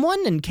with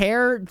someone and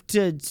care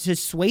to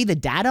sway the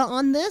data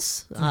on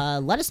this?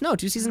 Let us know.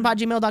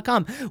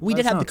 twoseasonpod@gmail.com. We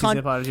did have the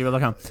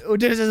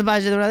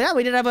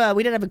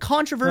we did have a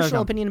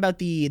controversial opinion about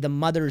the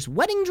mother's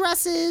wedding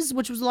dresses,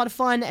 which was a lot of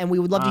fun, and we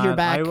would love to hear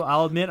back.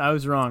 I'll admit I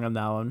was wrong on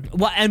that one.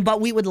 But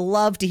we would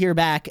love to hear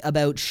back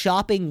about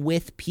shopping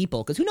with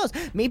people, because who knows?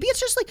 Maybe it's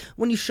just like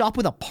when you shop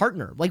with a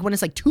partner, like when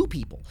it's like two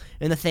people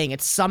in the thing,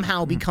 it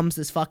somehow becomes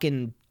this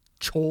fucking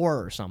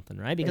chore or something,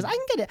 right? Because I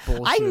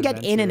can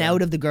get in and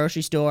out of the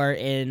grocery store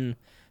in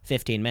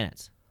 15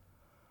 minutes.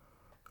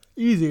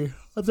 Easy.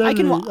 I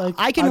can walk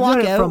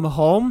out from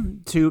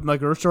home to my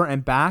grocery store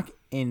and back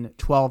in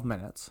 12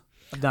 minutes.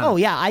 I've done Oh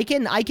it. yeah, I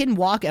can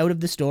walk out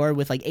of the store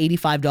with like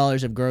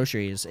 $85 of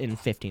groceries in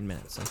 15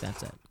 minutes. Like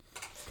that's it.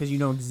 Because you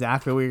know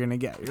exactly what you're gonna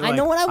get. I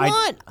know what I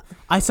want.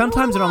 I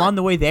sometimes when I'm on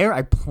the way there,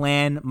 I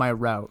plan my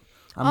route.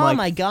 I'm Oh like,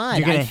 my God,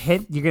 You're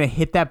gonna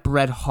hit that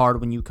bread hard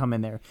when you come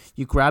in there.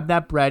 You grab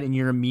that bread and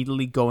you're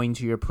immediately going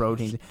to your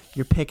proteins.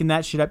 You're picking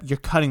that shit up. You're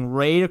cutting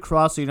right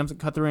across so you don't have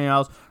to cut through anything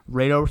else.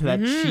 Right over to that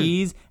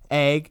cheese,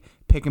 egg,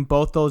 picking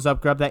both those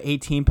up. Grab that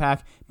 18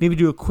 pack. Maybe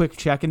do a quick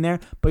check in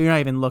there, but you're not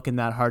even looking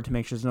that hard to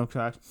make sure there's no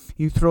cracks.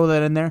 You throw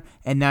that in there,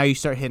 and now you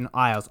start hitting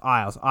aisles.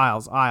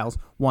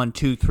 1,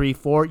 2, 3,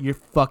 4. You're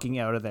fucking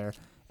out of there,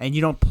 and you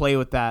don't play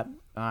with that.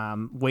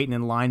 Waiting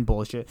in line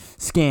bullshit.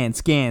 Scan.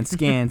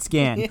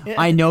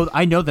 I know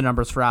the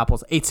numbers for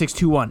apples.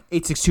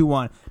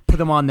 8621. Put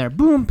them on there.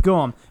 Boom, go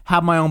on.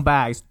 Have my own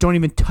bags. Don't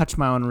even touch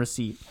my own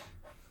receipt.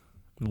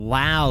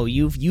 Wow,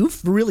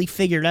 you've really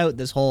figured out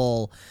this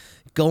whole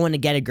going to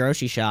get a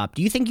grocery shop.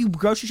 Do you think you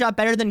grocery shop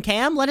better than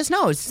Cam? Let us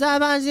know. Got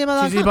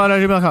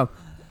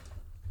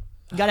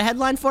Got a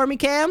headline for me,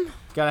 Cam?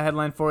 a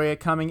headline for you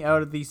coming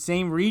out of the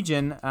same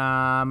region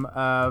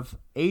of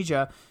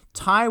Asia.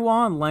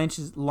 Taiwan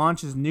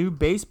launches new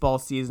baseball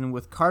season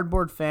with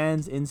cardboard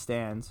fans in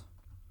stands.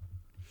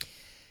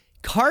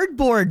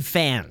 Cardboard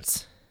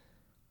fans.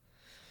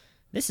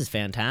 This is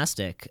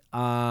fantastic.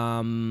 I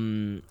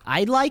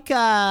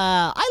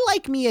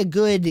like me a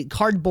good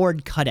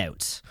cardboard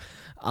cutout.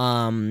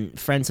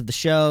 Friends of the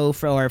show,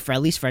 or for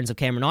at least friends of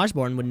Cameron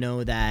Osborne, would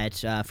know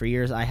that for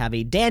years I have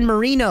a Dan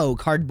Marino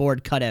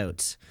cardboard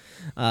cutout.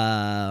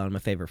 My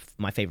favorite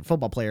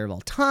football player of all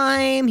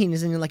time.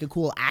 He's in like a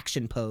cool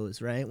action pose,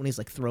 right? When he's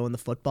like throwing the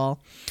football.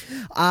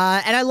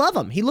 And I love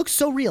him. He looks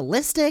so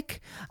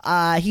realistic.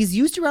 He's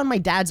used around my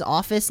dad's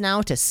office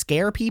now to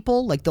scare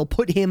people. Like they'll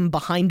put him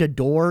behind a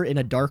door in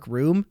a dark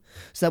room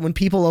so that when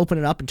people open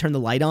it up and turn the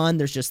light on,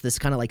 there's just this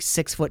kind of like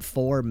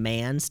 6'4"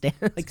 man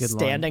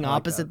standing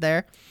opposite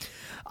there.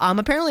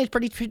 Apparently it's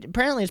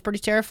pretty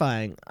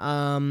terrifying.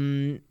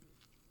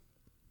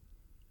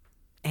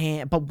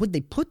 But would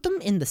they put them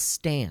in the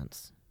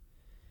stands?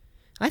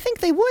 I think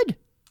they would.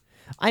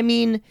 I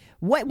mean,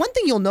 one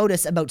thing you'll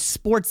notice about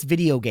sports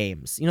video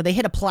games, they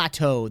hit a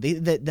plateau.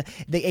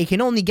 They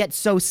can only get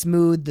so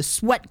smooth. The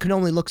sweat can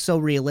only look so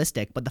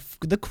realistic. But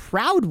the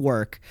crowd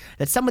work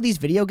that some of these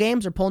video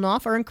games are pulling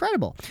off are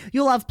incredible.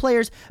 You'll have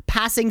players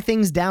passing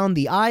things down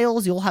the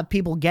aisles. You'll have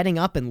people getting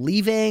up and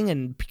leaving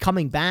and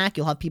coming back.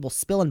 You'll have people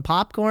spilling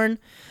popcorn.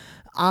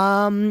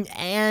 And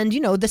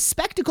the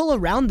spectacle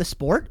around the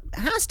sport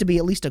has to be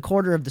at least a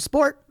quarter of the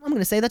sport. I'm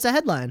going to say that's a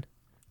headline.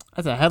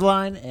 That's a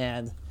headline,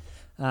 and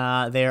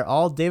they're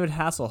all David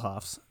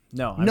Hasselhoffs.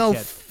 No, I'm No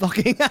kid.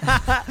 fucking.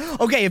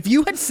 Okay, if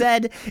you had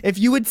said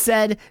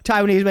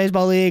Taiwanese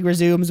Baseball League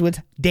resumes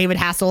with David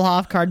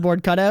Hasselhoff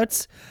cardboard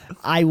cutouts,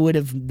 I would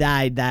have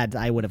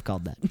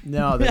called that.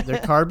 No, they're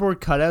cardboard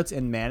cutouts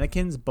and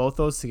mannequins, both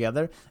those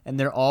together, and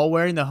they're all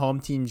wearing the home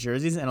team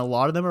jerseys, and a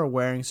lot of them are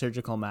wearing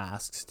surgical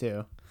masks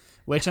too,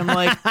 which I'm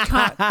like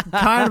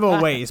kind of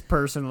a waste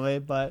personally,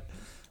 but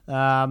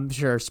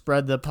sure,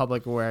 spread the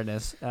public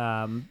awareness.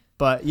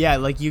 But yeah,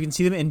 like you can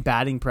see them in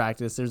batting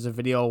practice. There's a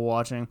video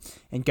watching,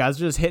 and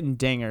guys are just hitting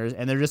dingers,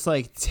 and they're just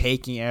like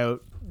taking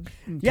out.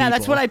 Yeah,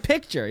 that's people. what I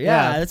picture.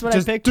 Yeah, that's what I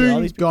just picture. All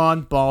ding, these people.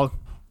 gone ball.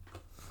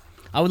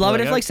 I would love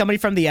it if Like, like somebody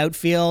from the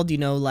outfield,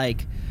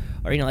 like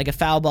a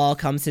foul ball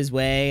comes his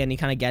way and he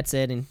kind of gets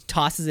it and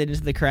tosses it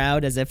into the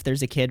crowd as if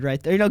there's a kid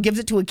right there. Gives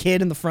it to a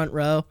kid in the front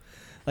row,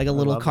 like a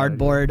little love that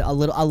cardboard, a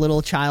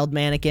little child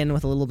mannequin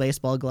with a little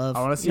baseball glove.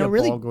 I want to see a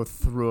ball go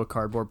through a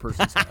cardboard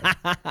person's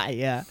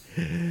head.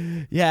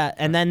 Yeah,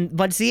 and then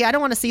but see, I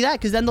don't want to see that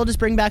because then they'll just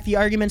bring back the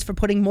arguments for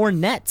putting more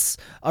nets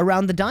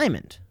around the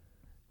diamond.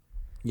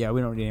 Yeah,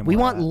 we don't need any more. We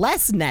of want that.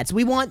 less nets.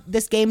 We want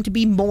this game to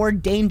be more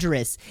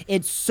dangerous.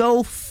 It's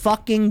so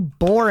fucking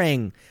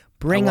boring.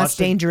 Bring us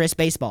dangerous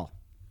baseball.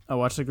 I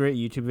watched a great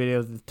YouTube video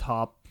of the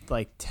top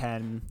like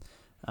 10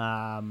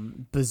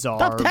 bizarre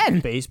Top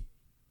 10?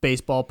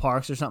 baseball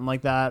parks or something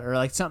like that, or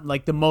like something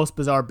like the most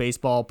bizarre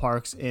baseball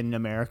parks in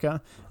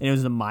America, and it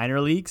was the minor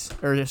leagues,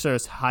 or sorry,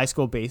 it's high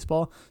school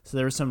baseball. So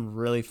there were some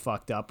really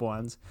fucked up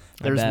ones.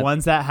 There's bet.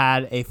 ones that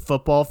had a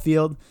football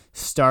field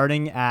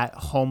starting at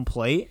home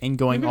plate and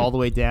going all the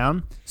way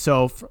down.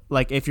 So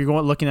like if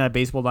you're looking at a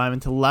baseball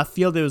diamond to left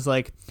field, it was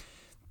like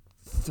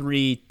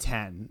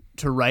 310,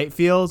 to right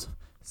field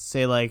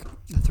say like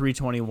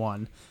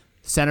 321,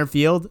 center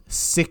field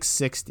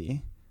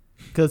 660.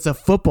 Because it's a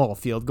football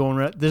field going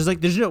right. There's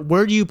no,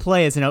 where do you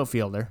play as an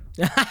outfielder?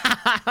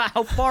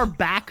 How far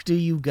back do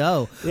you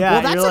go?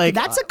 Yeah, well,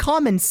 that's a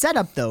common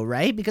setup though,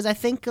 right? Because I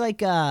think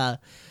but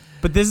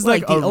this is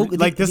like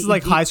this is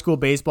like the- high school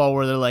baseball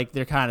where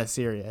they're kind of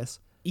serious.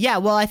 yeah,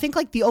 well, I think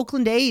like the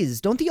Oakland A's.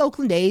 Don't the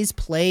Oakland A's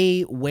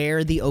play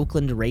where the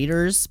Oakland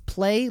Raiders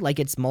play? Like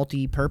it's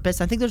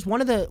multi-purpose. I think there's one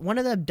of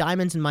the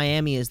diamonds in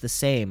Miami is the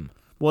same.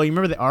 Well, you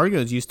remember the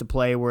Argos used to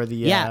play where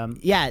the where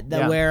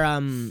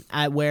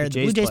the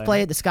Blue Jays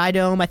play at the Sky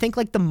Dome. I think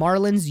like the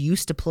Marlins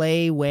used to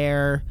play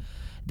where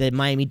the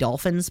Miami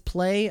Dolphins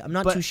play. I'm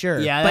not too sure.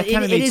 Yeah, but that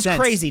kinda it makes is sense.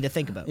 crazy to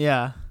think about.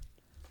 Yeah.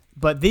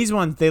 But these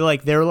ones, they're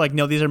like,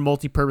 no, these are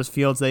multi-purpose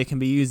fields. They can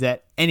be used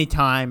at any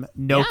time,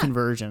 no Yeah.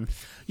 conversion.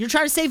 You're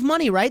trying to save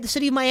money, right? The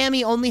city of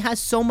Miami only has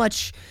so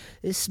much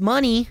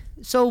money,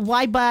 so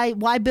why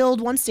build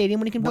one stadium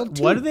when you can build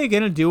two? What are they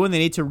going to do when they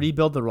need to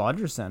rebuild the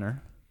Rogers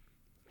Center?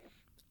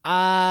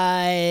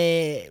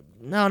 I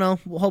don't know.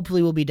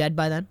 Hopefully we'll be dead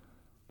by then.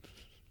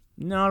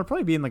 No, it'll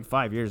probably be in like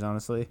 5 years,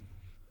 honestly.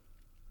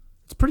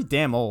 It's pretty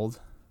damn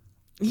old.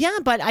 Yeah,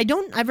 but I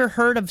don't ever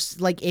heard of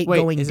like it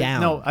going is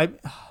down.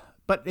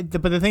 But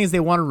the thing is, they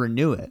want to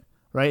renew it,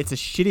 right? It's a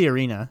shitty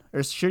arena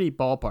or a shitty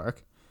ballpark.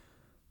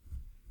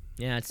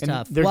 Yeah, it's And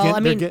tough.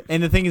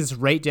 and the thing is, it's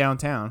right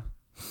downtown.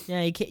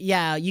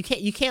 Yeah, you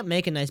can't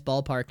make a nice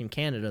ballpark in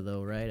Canada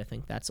though, right? I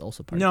think that's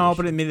also part. No, of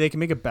the but issue. they can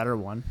make a better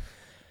one.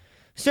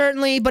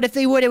 Certainly, but if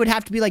they would, it would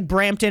have to be like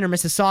Brampton or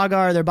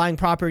Mississauga, or they're buying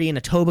property in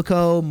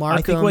Etobicoke, Markham.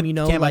 I think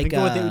what like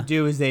they would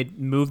do is they'd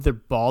move their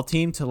ball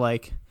team to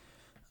like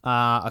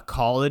a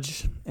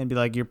college and be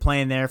like, you're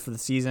playing there for the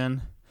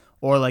season,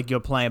 or like you're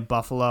playing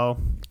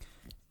Buffalo,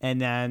 and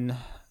then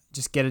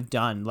just get it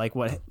done, like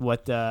what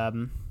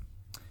the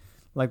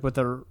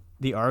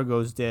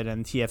Argos did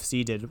and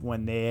TFC did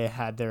when they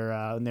had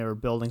their when they were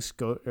building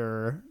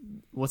or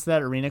what's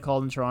that arena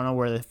called in Toronto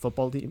where the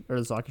football team or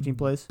the soccer team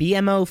plays?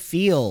 BMO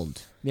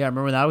Field. Yeah,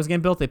 remember when that was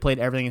getting built? They played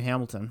everything in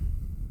Hamilton.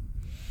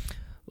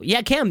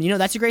 Yeah, Cam,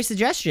 that's a great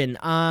suggestion.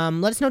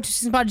 Let us know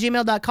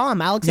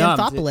twoseasonpod@gmail.com. Alex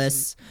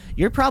Anthopoulos,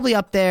 you're probably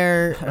up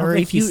there. I don't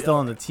think he's still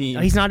on the team.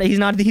 He's not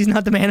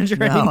the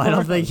manager anymore. I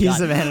don't think he's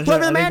the manager.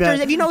 Whoever the I think manager is,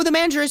 that- if you know who the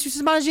manager is,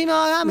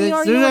 twoseasonpod@gmail.com. You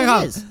already know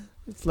what it is.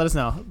 Let us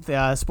know.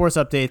 Sports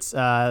updates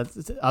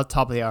at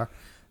top of the hour.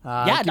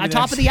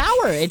 Top of the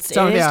hour. It is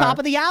top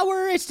of the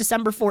hour. It's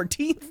December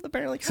 14th,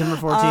 apparently. December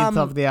 14th,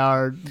 top of the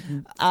hour.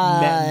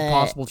 Met in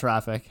possible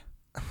traffic.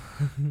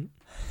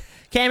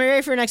 Cam, you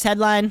ready for your next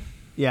headline?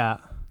 Yeah.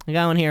 I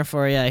got one here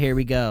for you. Here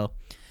we go.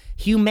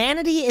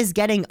 Humanity is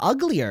getting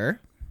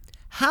uglier.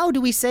 How do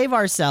we save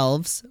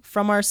ourselves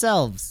from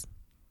ourselves?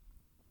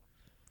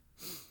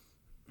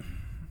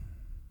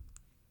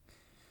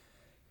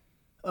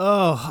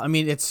 Oh, I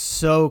mean, it's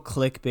so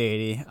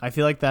clickbaity. I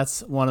feel like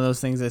that's one of those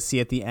things I see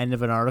at the end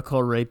of an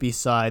article right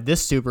beside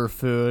this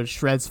superfood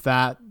shreds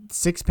fat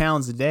 6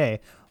 pounds a day.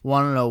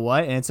 Want to know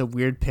what? And it's a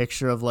weird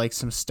picture of like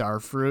some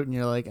star fruit, and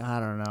you're like, I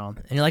don't know.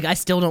 And you're like, I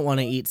still don't want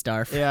to eat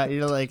starf. Yeah,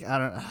 you're like, I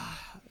don't.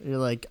 You're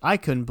like, I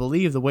couldn't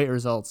believe the weight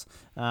results.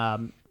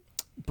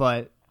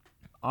 But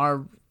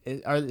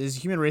is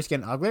human race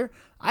getting uglier?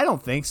 I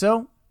don't think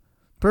so.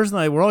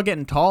 Personally, we're all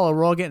getting taller.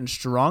 We're all getting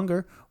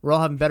stronger. We're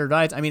all having better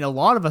diets. I mean, a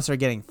lot of us are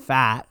getting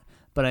fat,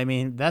 But I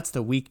mean, that's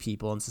the weak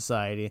people in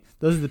society.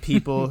 Those are the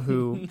people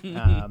who,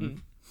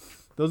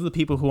 those are the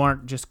people who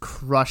aren't just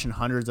crushing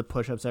hundreds of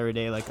push-ups every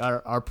day, like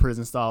our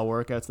prison-style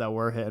workouts that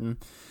we're hitting.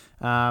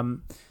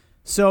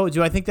 So,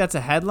 do I think that's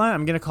a headline?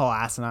 I'm gonna call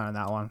asinine on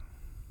that one.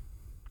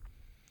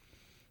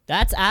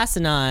 That's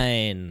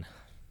asinine.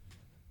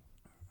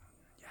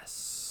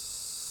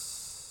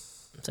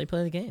 Yes. That's how you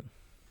play the game.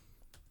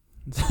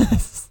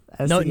 That's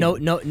No, the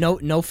no,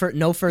 game. no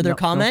further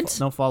comment.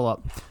 No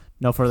follow-up.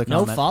 No further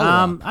No comment.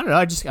 follow-up. I don't know.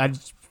 I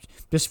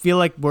just feel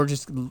like we're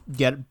just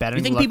better.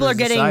 You think people are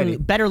getting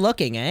better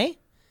looking, eh?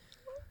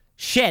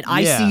 Shit, I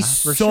Yeah,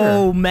 see for so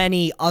sure.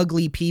 many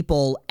ugly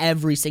people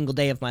every single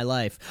day of my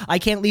life. I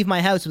can't leave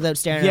my house without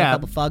staring at Yeah. a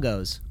couple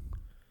fuggos.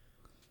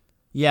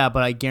 Yeah,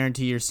 but I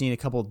guarantee you're seeing a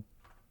couple,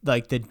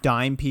 like the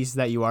dime pieces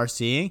that you are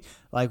seeing,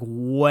 like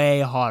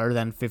way hotter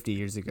than 50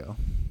 years ago.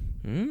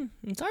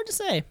 It's hard to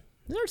say.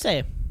 It's hard to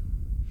say.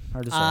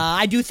 Hard to say.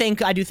 I do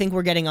think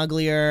we're getting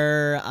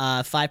uglier.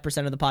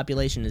 5% of the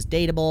population is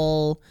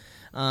dateable,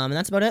 and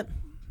that's about it.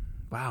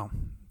 Wow.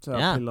 So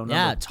Yeah, pretty low number.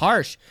 yeah, it's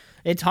harsh.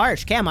 It's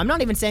harsh, Cam. I'm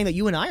not even saying that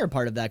you and I are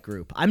part of that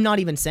group. I'm not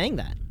even saying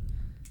that.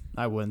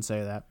 I wouldn't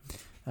say that.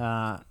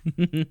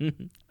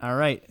 All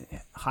right.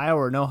 Hio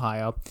or no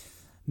Hio?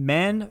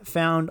 Man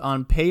found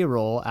on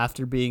payroll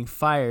after being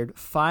fired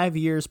 5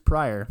 years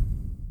prior.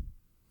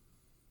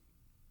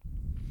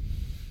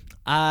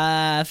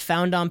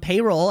 Found on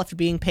payroll after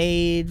being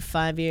paid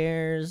 5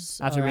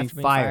 years. After or being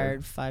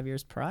fired. 5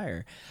 years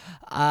prior.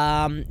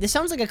 This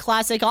sounds like a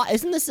classic.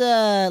 Isn't this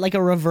like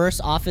a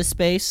reverse Office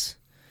Space?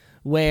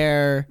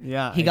 Where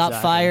Yeah, he got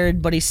exactly.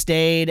 fired, but he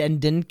stayed and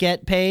didn't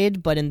get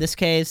paid. But in this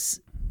case,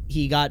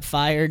 he got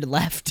fired,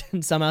 left,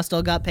 and somehow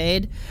still got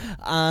paid.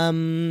 I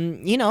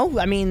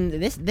mean,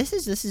 this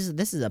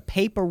is a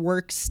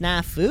paperwork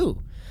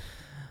snafu.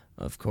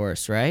 Of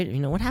course, right?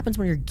 What happens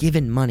when you're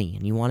given money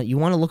and you want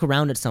to look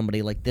around at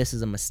somebody like this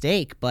is a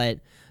mistake, but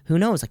who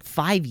knows? Like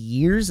 5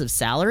 years of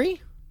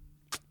salary?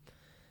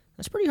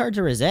 That's pretty hard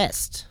to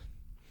resist.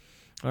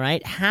 All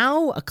right,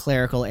 how a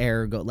clerical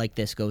error like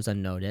this goes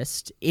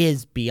unnoticed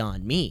is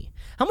beyond me.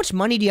 How much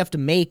money do you have to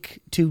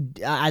make to,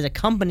 as a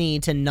company,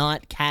 to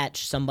not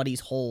catch somebody's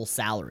whole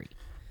salary?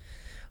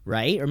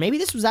 Right? Or maybe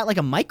this was at like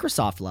a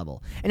Microsoft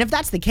level. And if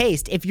that's the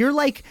case, if you're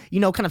like,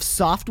 kind of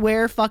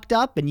software fucked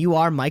up and you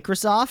are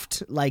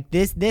Microsoft, like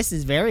this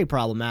is very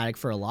problematic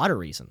for a lot of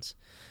reasons.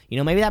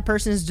 Maybe that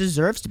person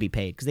deserves to be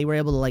paid because they were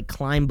able to like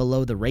climb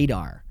below the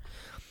radar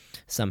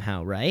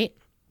somehow, right?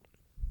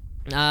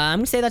 I'm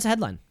going to say that's a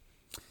headline.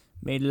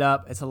 Made it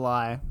up. It's a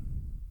lie.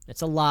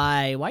 It's a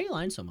lie. Why are you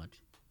lying so much?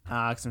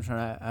 Because I'm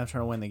trying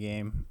to win the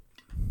game.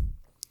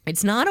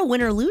 It's not a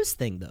win or lose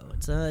thing, though.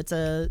 It's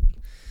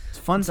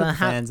fun for a the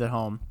ha- fans at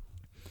home.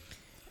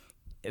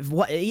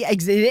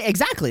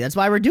 Exactly. That's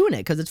why we're doing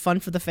it, because it's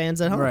fun for the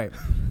fans at home. Right.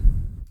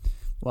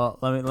 Well,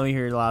 let me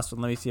hear your last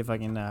one. Let me see if I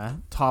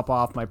can top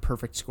off my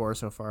perfect score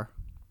so far.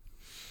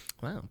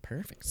 Wow,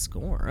 perfect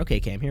score.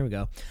 Okay, Cam, here we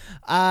go.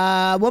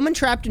 Woman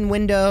trapped in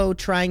window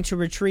trying to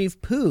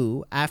retrieve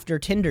poo after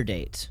Tinder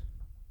date.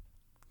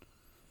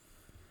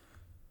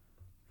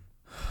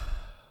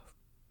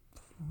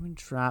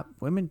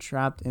 Women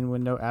trapped in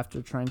window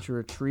after trying to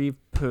retrieve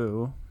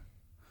poo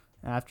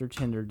after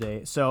Tinder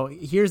date. So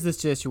here's the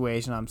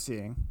situation I'm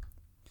seeing.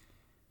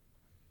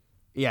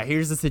 Yeah,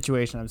 here's the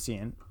situation I'm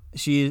seeing.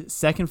 She's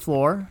second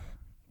floor.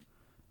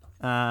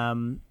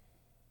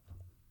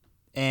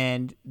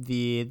 And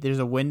there's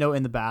a window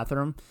in the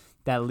bathroom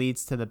that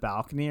leads to the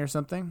balcony or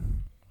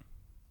something.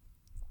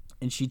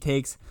 And she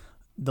takes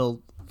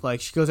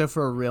she goes out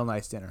for a real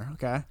nice dinner,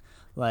 okay?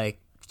 Like,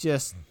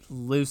 just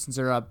loosens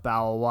her up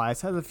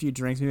bowel-wise, has a few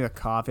drinks, maybe a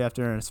coffee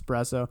after an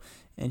espresso,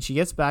 and she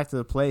gets back to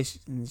the place,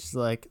 and she's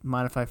like,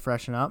 mind if I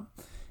freshen up?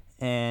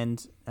 And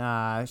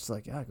she's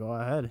like, yeah, go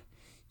ahead.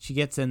 She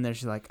gets in there,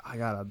 she's like, I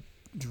gotta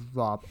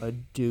drop a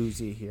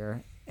doozy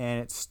here,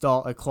 and it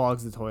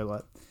clogs the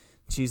toilet.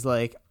 She's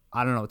like,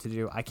 I don't know what to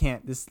do. I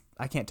can't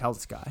tell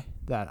this guy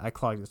that I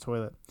clogged the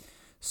toilet.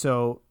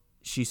 So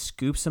she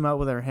scoops him out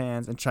with her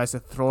hands and tries to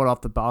throw it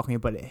off the balcony,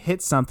 but it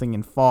hits something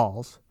and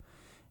falls.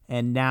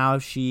 And now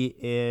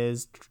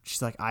she's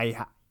like,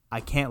 I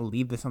can't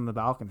leave this on the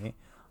balcony.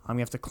 I'm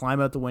gonna have to climb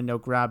out the window,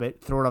 grab it,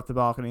 throw it off the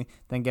balcony,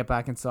 then get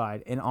back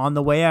inside. And on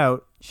the way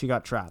out, she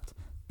got trapped.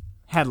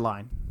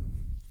 Headline.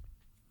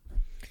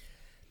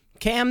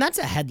 Cam, that's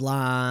a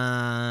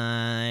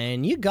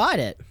headline. You got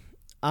it.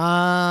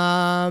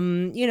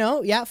 Following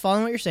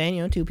what you're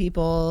saying, two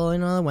people,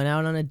 went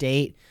out on a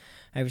date.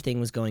 Everything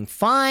was going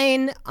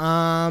fine,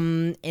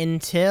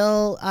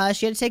 until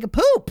she had to take a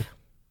poop.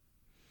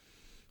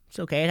 It's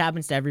okay. It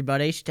happens to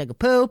everybody. She took a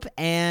poop,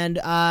 and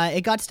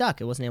it got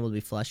stuck. It wasn't able to be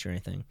flushed or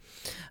anything.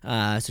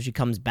 So she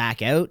comes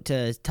back out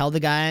to tell the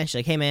guy. She's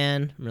like, hey,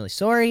 man, I'm really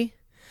sorry.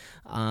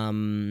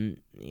 I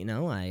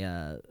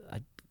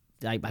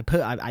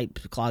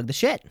clogged the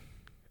shit.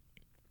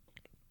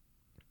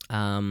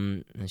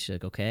 And she's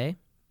like, okay.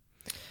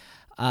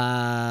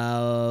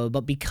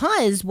 But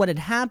because what had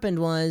happened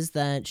was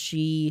that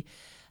she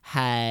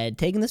had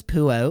taken this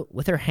poo out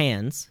with her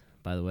hands,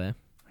 by the way.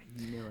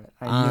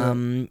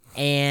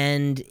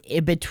 And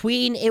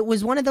it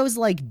was one of those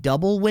like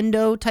double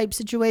window type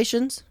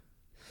situations,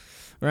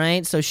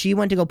 right? So she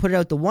went to go put it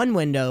out the one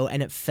window,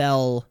 and it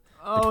fell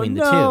between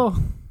the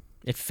two.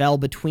 It fell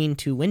between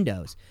two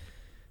windows.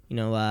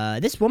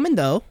 This woman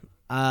though,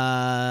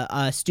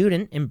 a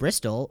student in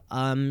Bristol,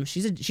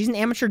 she's an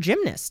amateur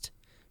gymnast.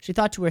 She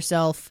thought to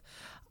herself,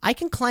 I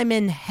can climb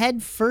in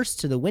head first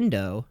to the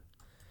window,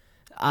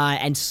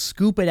 and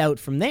scoop it out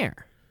from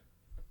there.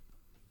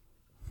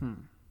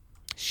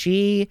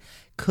 She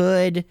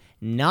could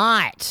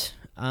not.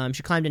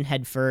 She climbed in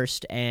head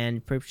first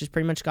and just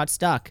pretty much got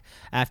stuck.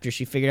 After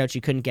she figured out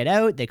she couldn't get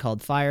out, they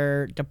called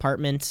fire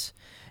department.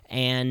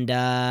 And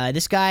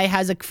this guy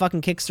has a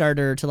fucking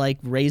Kickstarter to like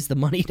raise the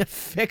money to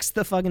fix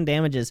the fucking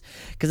damages,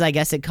 because I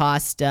guess it's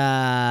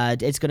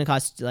going to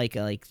cost like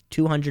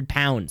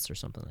 £200 or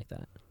something like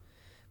that,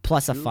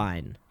 plus a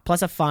fine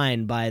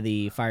by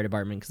the fire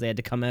department because they had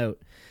to come out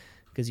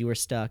because you were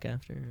stuck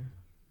after.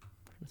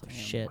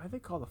 Shit. Why do they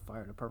call the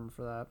fire department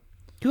for that?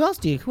 Who else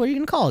what are you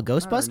gonna call?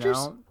 Ghostbusters? I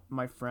don't know.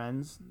 My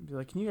friends be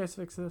like, "Can you guys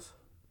fix this?"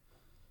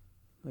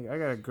 Like, I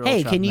got a girl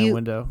Hey, trapped in my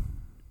window.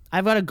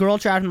 I've got a girl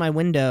trapped in my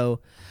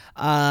window.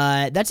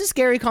 That's a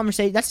scary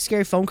conversation. That's a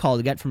scary phone call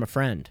to get from a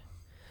friend.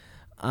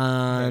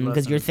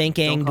 Because you're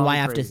thinking, do I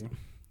have to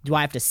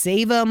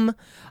save him? Do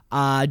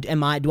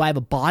I have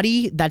a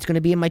body that's going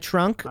to be in my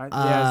trunk?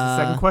 The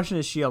second question,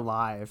 is she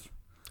alive?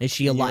 Is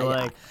she alive?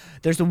 Like,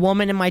 there's a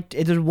woman in my.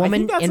 There's a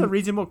woman. I think that's a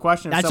reasonable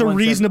question. That's a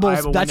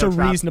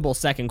reasonable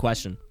second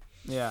question.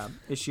 Yeah,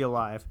 is she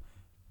alive?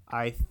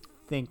 I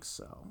think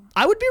so.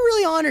 I would be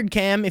really honored,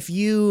 Cam, if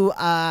you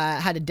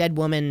had a dead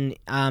woman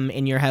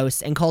in your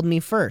house and called me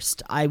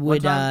first. I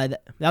would.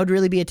 That would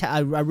really be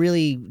a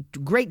really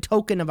great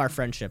token of our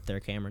friendship, there,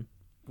 Cameron.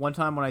 One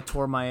time when I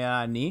tore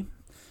my knee,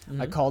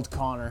 I called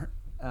Connor,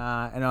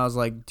 and I was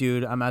like,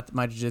 "Dude, I'm at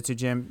my jiu-jitsu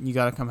gym. You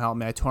gotta come help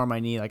me. I tore my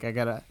knee. Like, I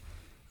gotta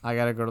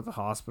go to the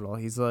hospital."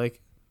 He's like,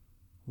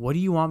 "What do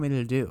you want me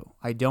to do?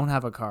 I don't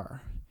have a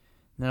car."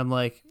 And then I'm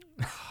like,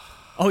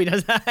 "Oh, he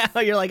does that."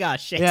 You're like, "Oh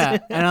shit." Yeah,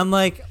 and I'm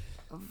like,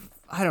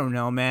 I don't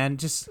know, man.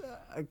 Just,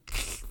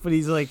 but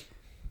he's like,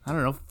 I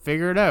don't know,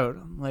 figure it out.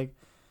 I'm like,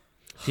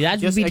 see,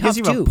 that would be tough I guess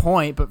you have too. a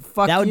point, but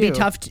fuck that would you. be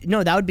tough.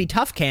 That would be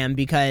tough, Cam,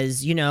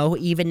 because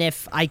even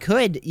if I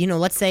could,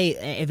 let's say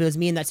if it was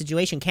me in that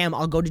situation, Cam,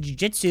 I'll go to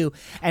jiu-jitsu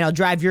and I'll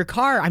drive your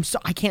car.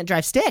 I can't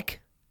drive stick.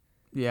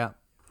 Yeah,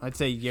 I'd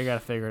say you gotta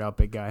figure it out,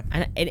 big guy.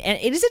 And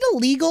is it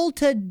illegal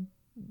to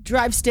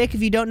drive stick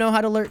if you don't know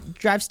how to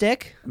drive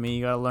stick? I mean,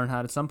 you gotta learn how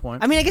at some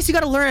point. I mean, I guess you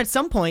gotta learn at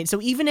some point. So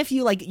even if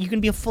you you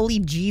can be a fully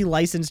G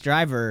licensed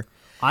driver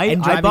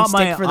and driving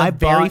stick for the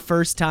very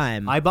first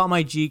time. I bought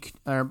my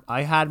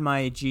I had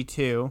my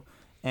G2,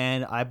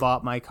 and I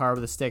bought my car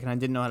with a stick, and I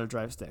didn't know how to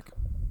drive stick.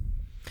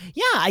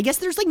 Yeah, I guess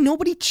there's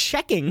nobody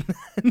checking.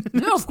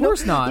 No, of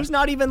course not. There's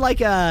not even when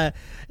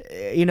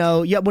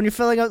you're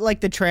filling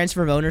out the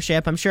transfer of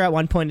ownership, I'm sure at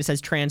one point it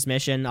says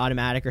transmission,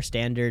 automatic or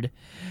standard,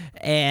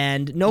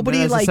 and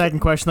nobody the second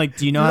question,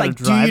 do you know how to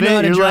drive do you know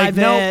how to You're drive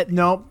like, it?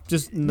 Nope.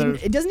 Just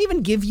it doesn't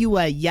even give you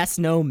a yes,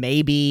 no,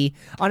 maybe.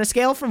 On a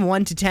scale from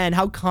 1 to 10,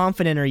 how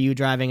confident are you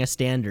driving a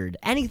standard?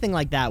 Anything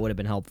like that would have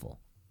been helpful.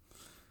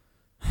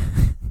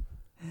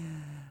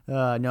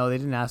 No, they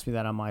didn't ask me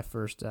that on my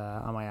first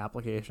on my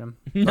application.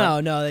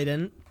 No, they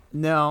didn't.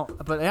 No,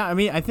 but yeah, I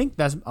mean, I think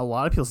that's a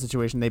lot of people's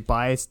situation. They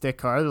buy a stick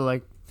car, they're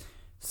like,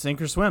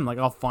 sink or swim. Like,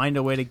 I'll find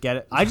a way to get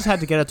it. I just had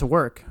to get it to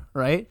work,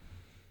 right?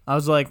 I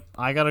was like,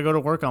 I got to go to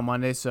work on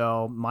Monday,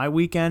 so my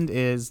weekend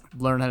is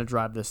learn how to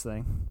drive this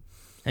thing.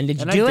 And did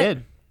you do it?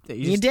 Did.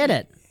 You did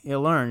it. You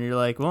learn. You're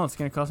like, well, it's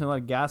going to cost me a lot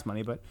of gas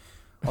money, but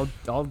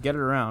I'll get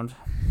it around.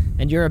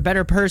 And you're a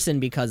better person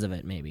because of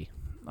it, maybe.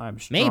 I'm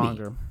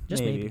stronger. Maybe.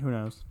 Just maybe. Who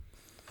knows?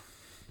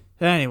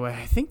 Anyway,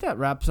 I think that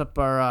wraps up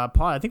our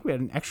pod. I think we had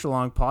an extra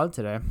long pod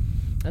today.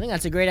 I think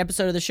that's a great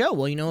episode of the show.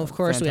 Well, of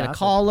course, fantastic. We had a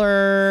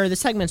caller. The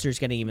segments are just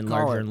getting even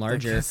larger and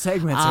larger. The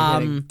segments are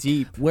getting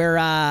deep. Where,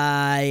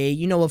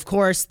 of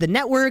course, the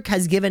network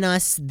has given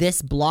us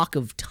this block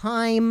of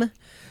time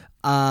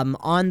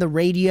on the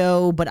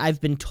radio, but I've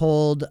been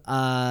told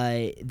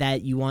that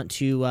you want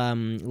to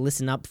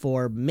listen up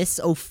for Miss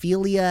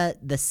Ophelia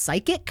the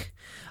Psychic.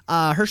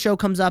 Her show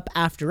comes up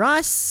after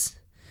us.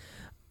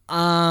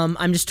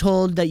 I'm just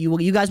told that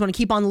you guys want to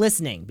keep on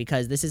listening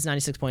because this is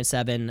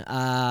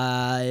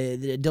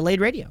 96.7 delayed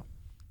radio.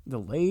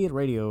 Delayed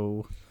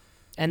radio.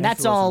 And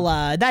that's all.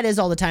 That is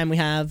all the time we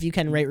have. You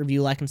can rate,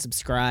 review, like, and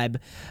subscribe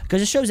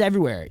because the show's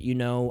everywhere.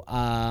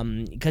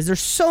 Because there's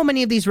so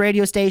many of these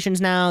radio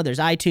stations now. There's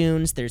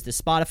iTunes. There's the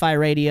Spotify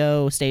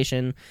radio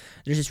station.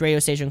 There's this radio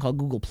station called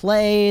Google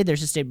Play.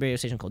 There's this radio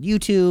station called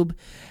YouTube.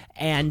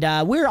 And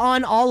we're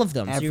on all of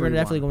them. So you're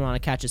definitely going to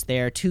want to catch us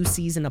there.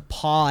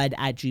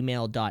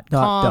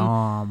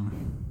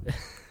 2seasonapod@gmail.com.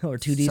 Or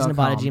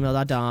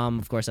 2dsandapod@gmail.com.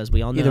 Of course, as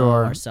we all know,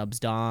 our subs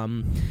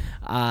dom.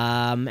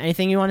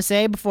 Anything you want to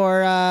say before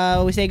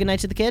we say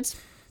goodnight to the kids?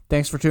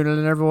 Thanks for tuning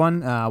in,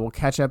 everyone. We'll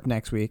catch up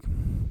next week.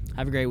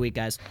 Have a great week,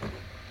 guys.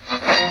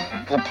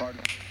 Full party.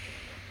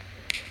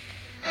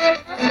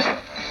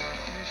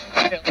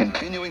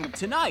 continuing.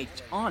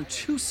 Tonight on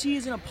Two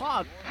C's in a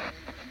Pod.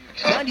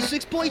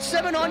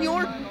 96.7 on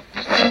your.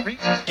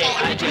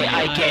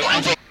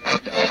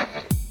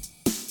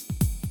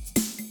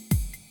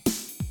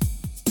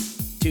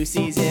 Two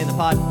C's in a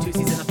pod, two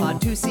C's in a pod,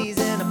 two C's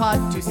in a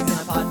pod, two C's in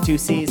a pod, two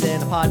C's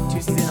in a pod, two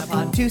C's in a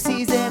pod, two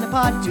C's in a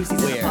pod, two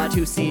C's in a pod,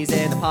 two C's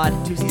in a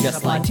pod, two C's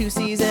just like two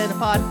C's in a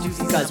pod, two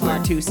C's because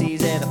we're two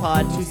C's in a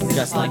pod, two C's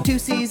just like two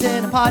C's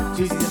in a pod,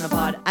 two C's in a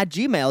pod at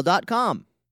gmail.com.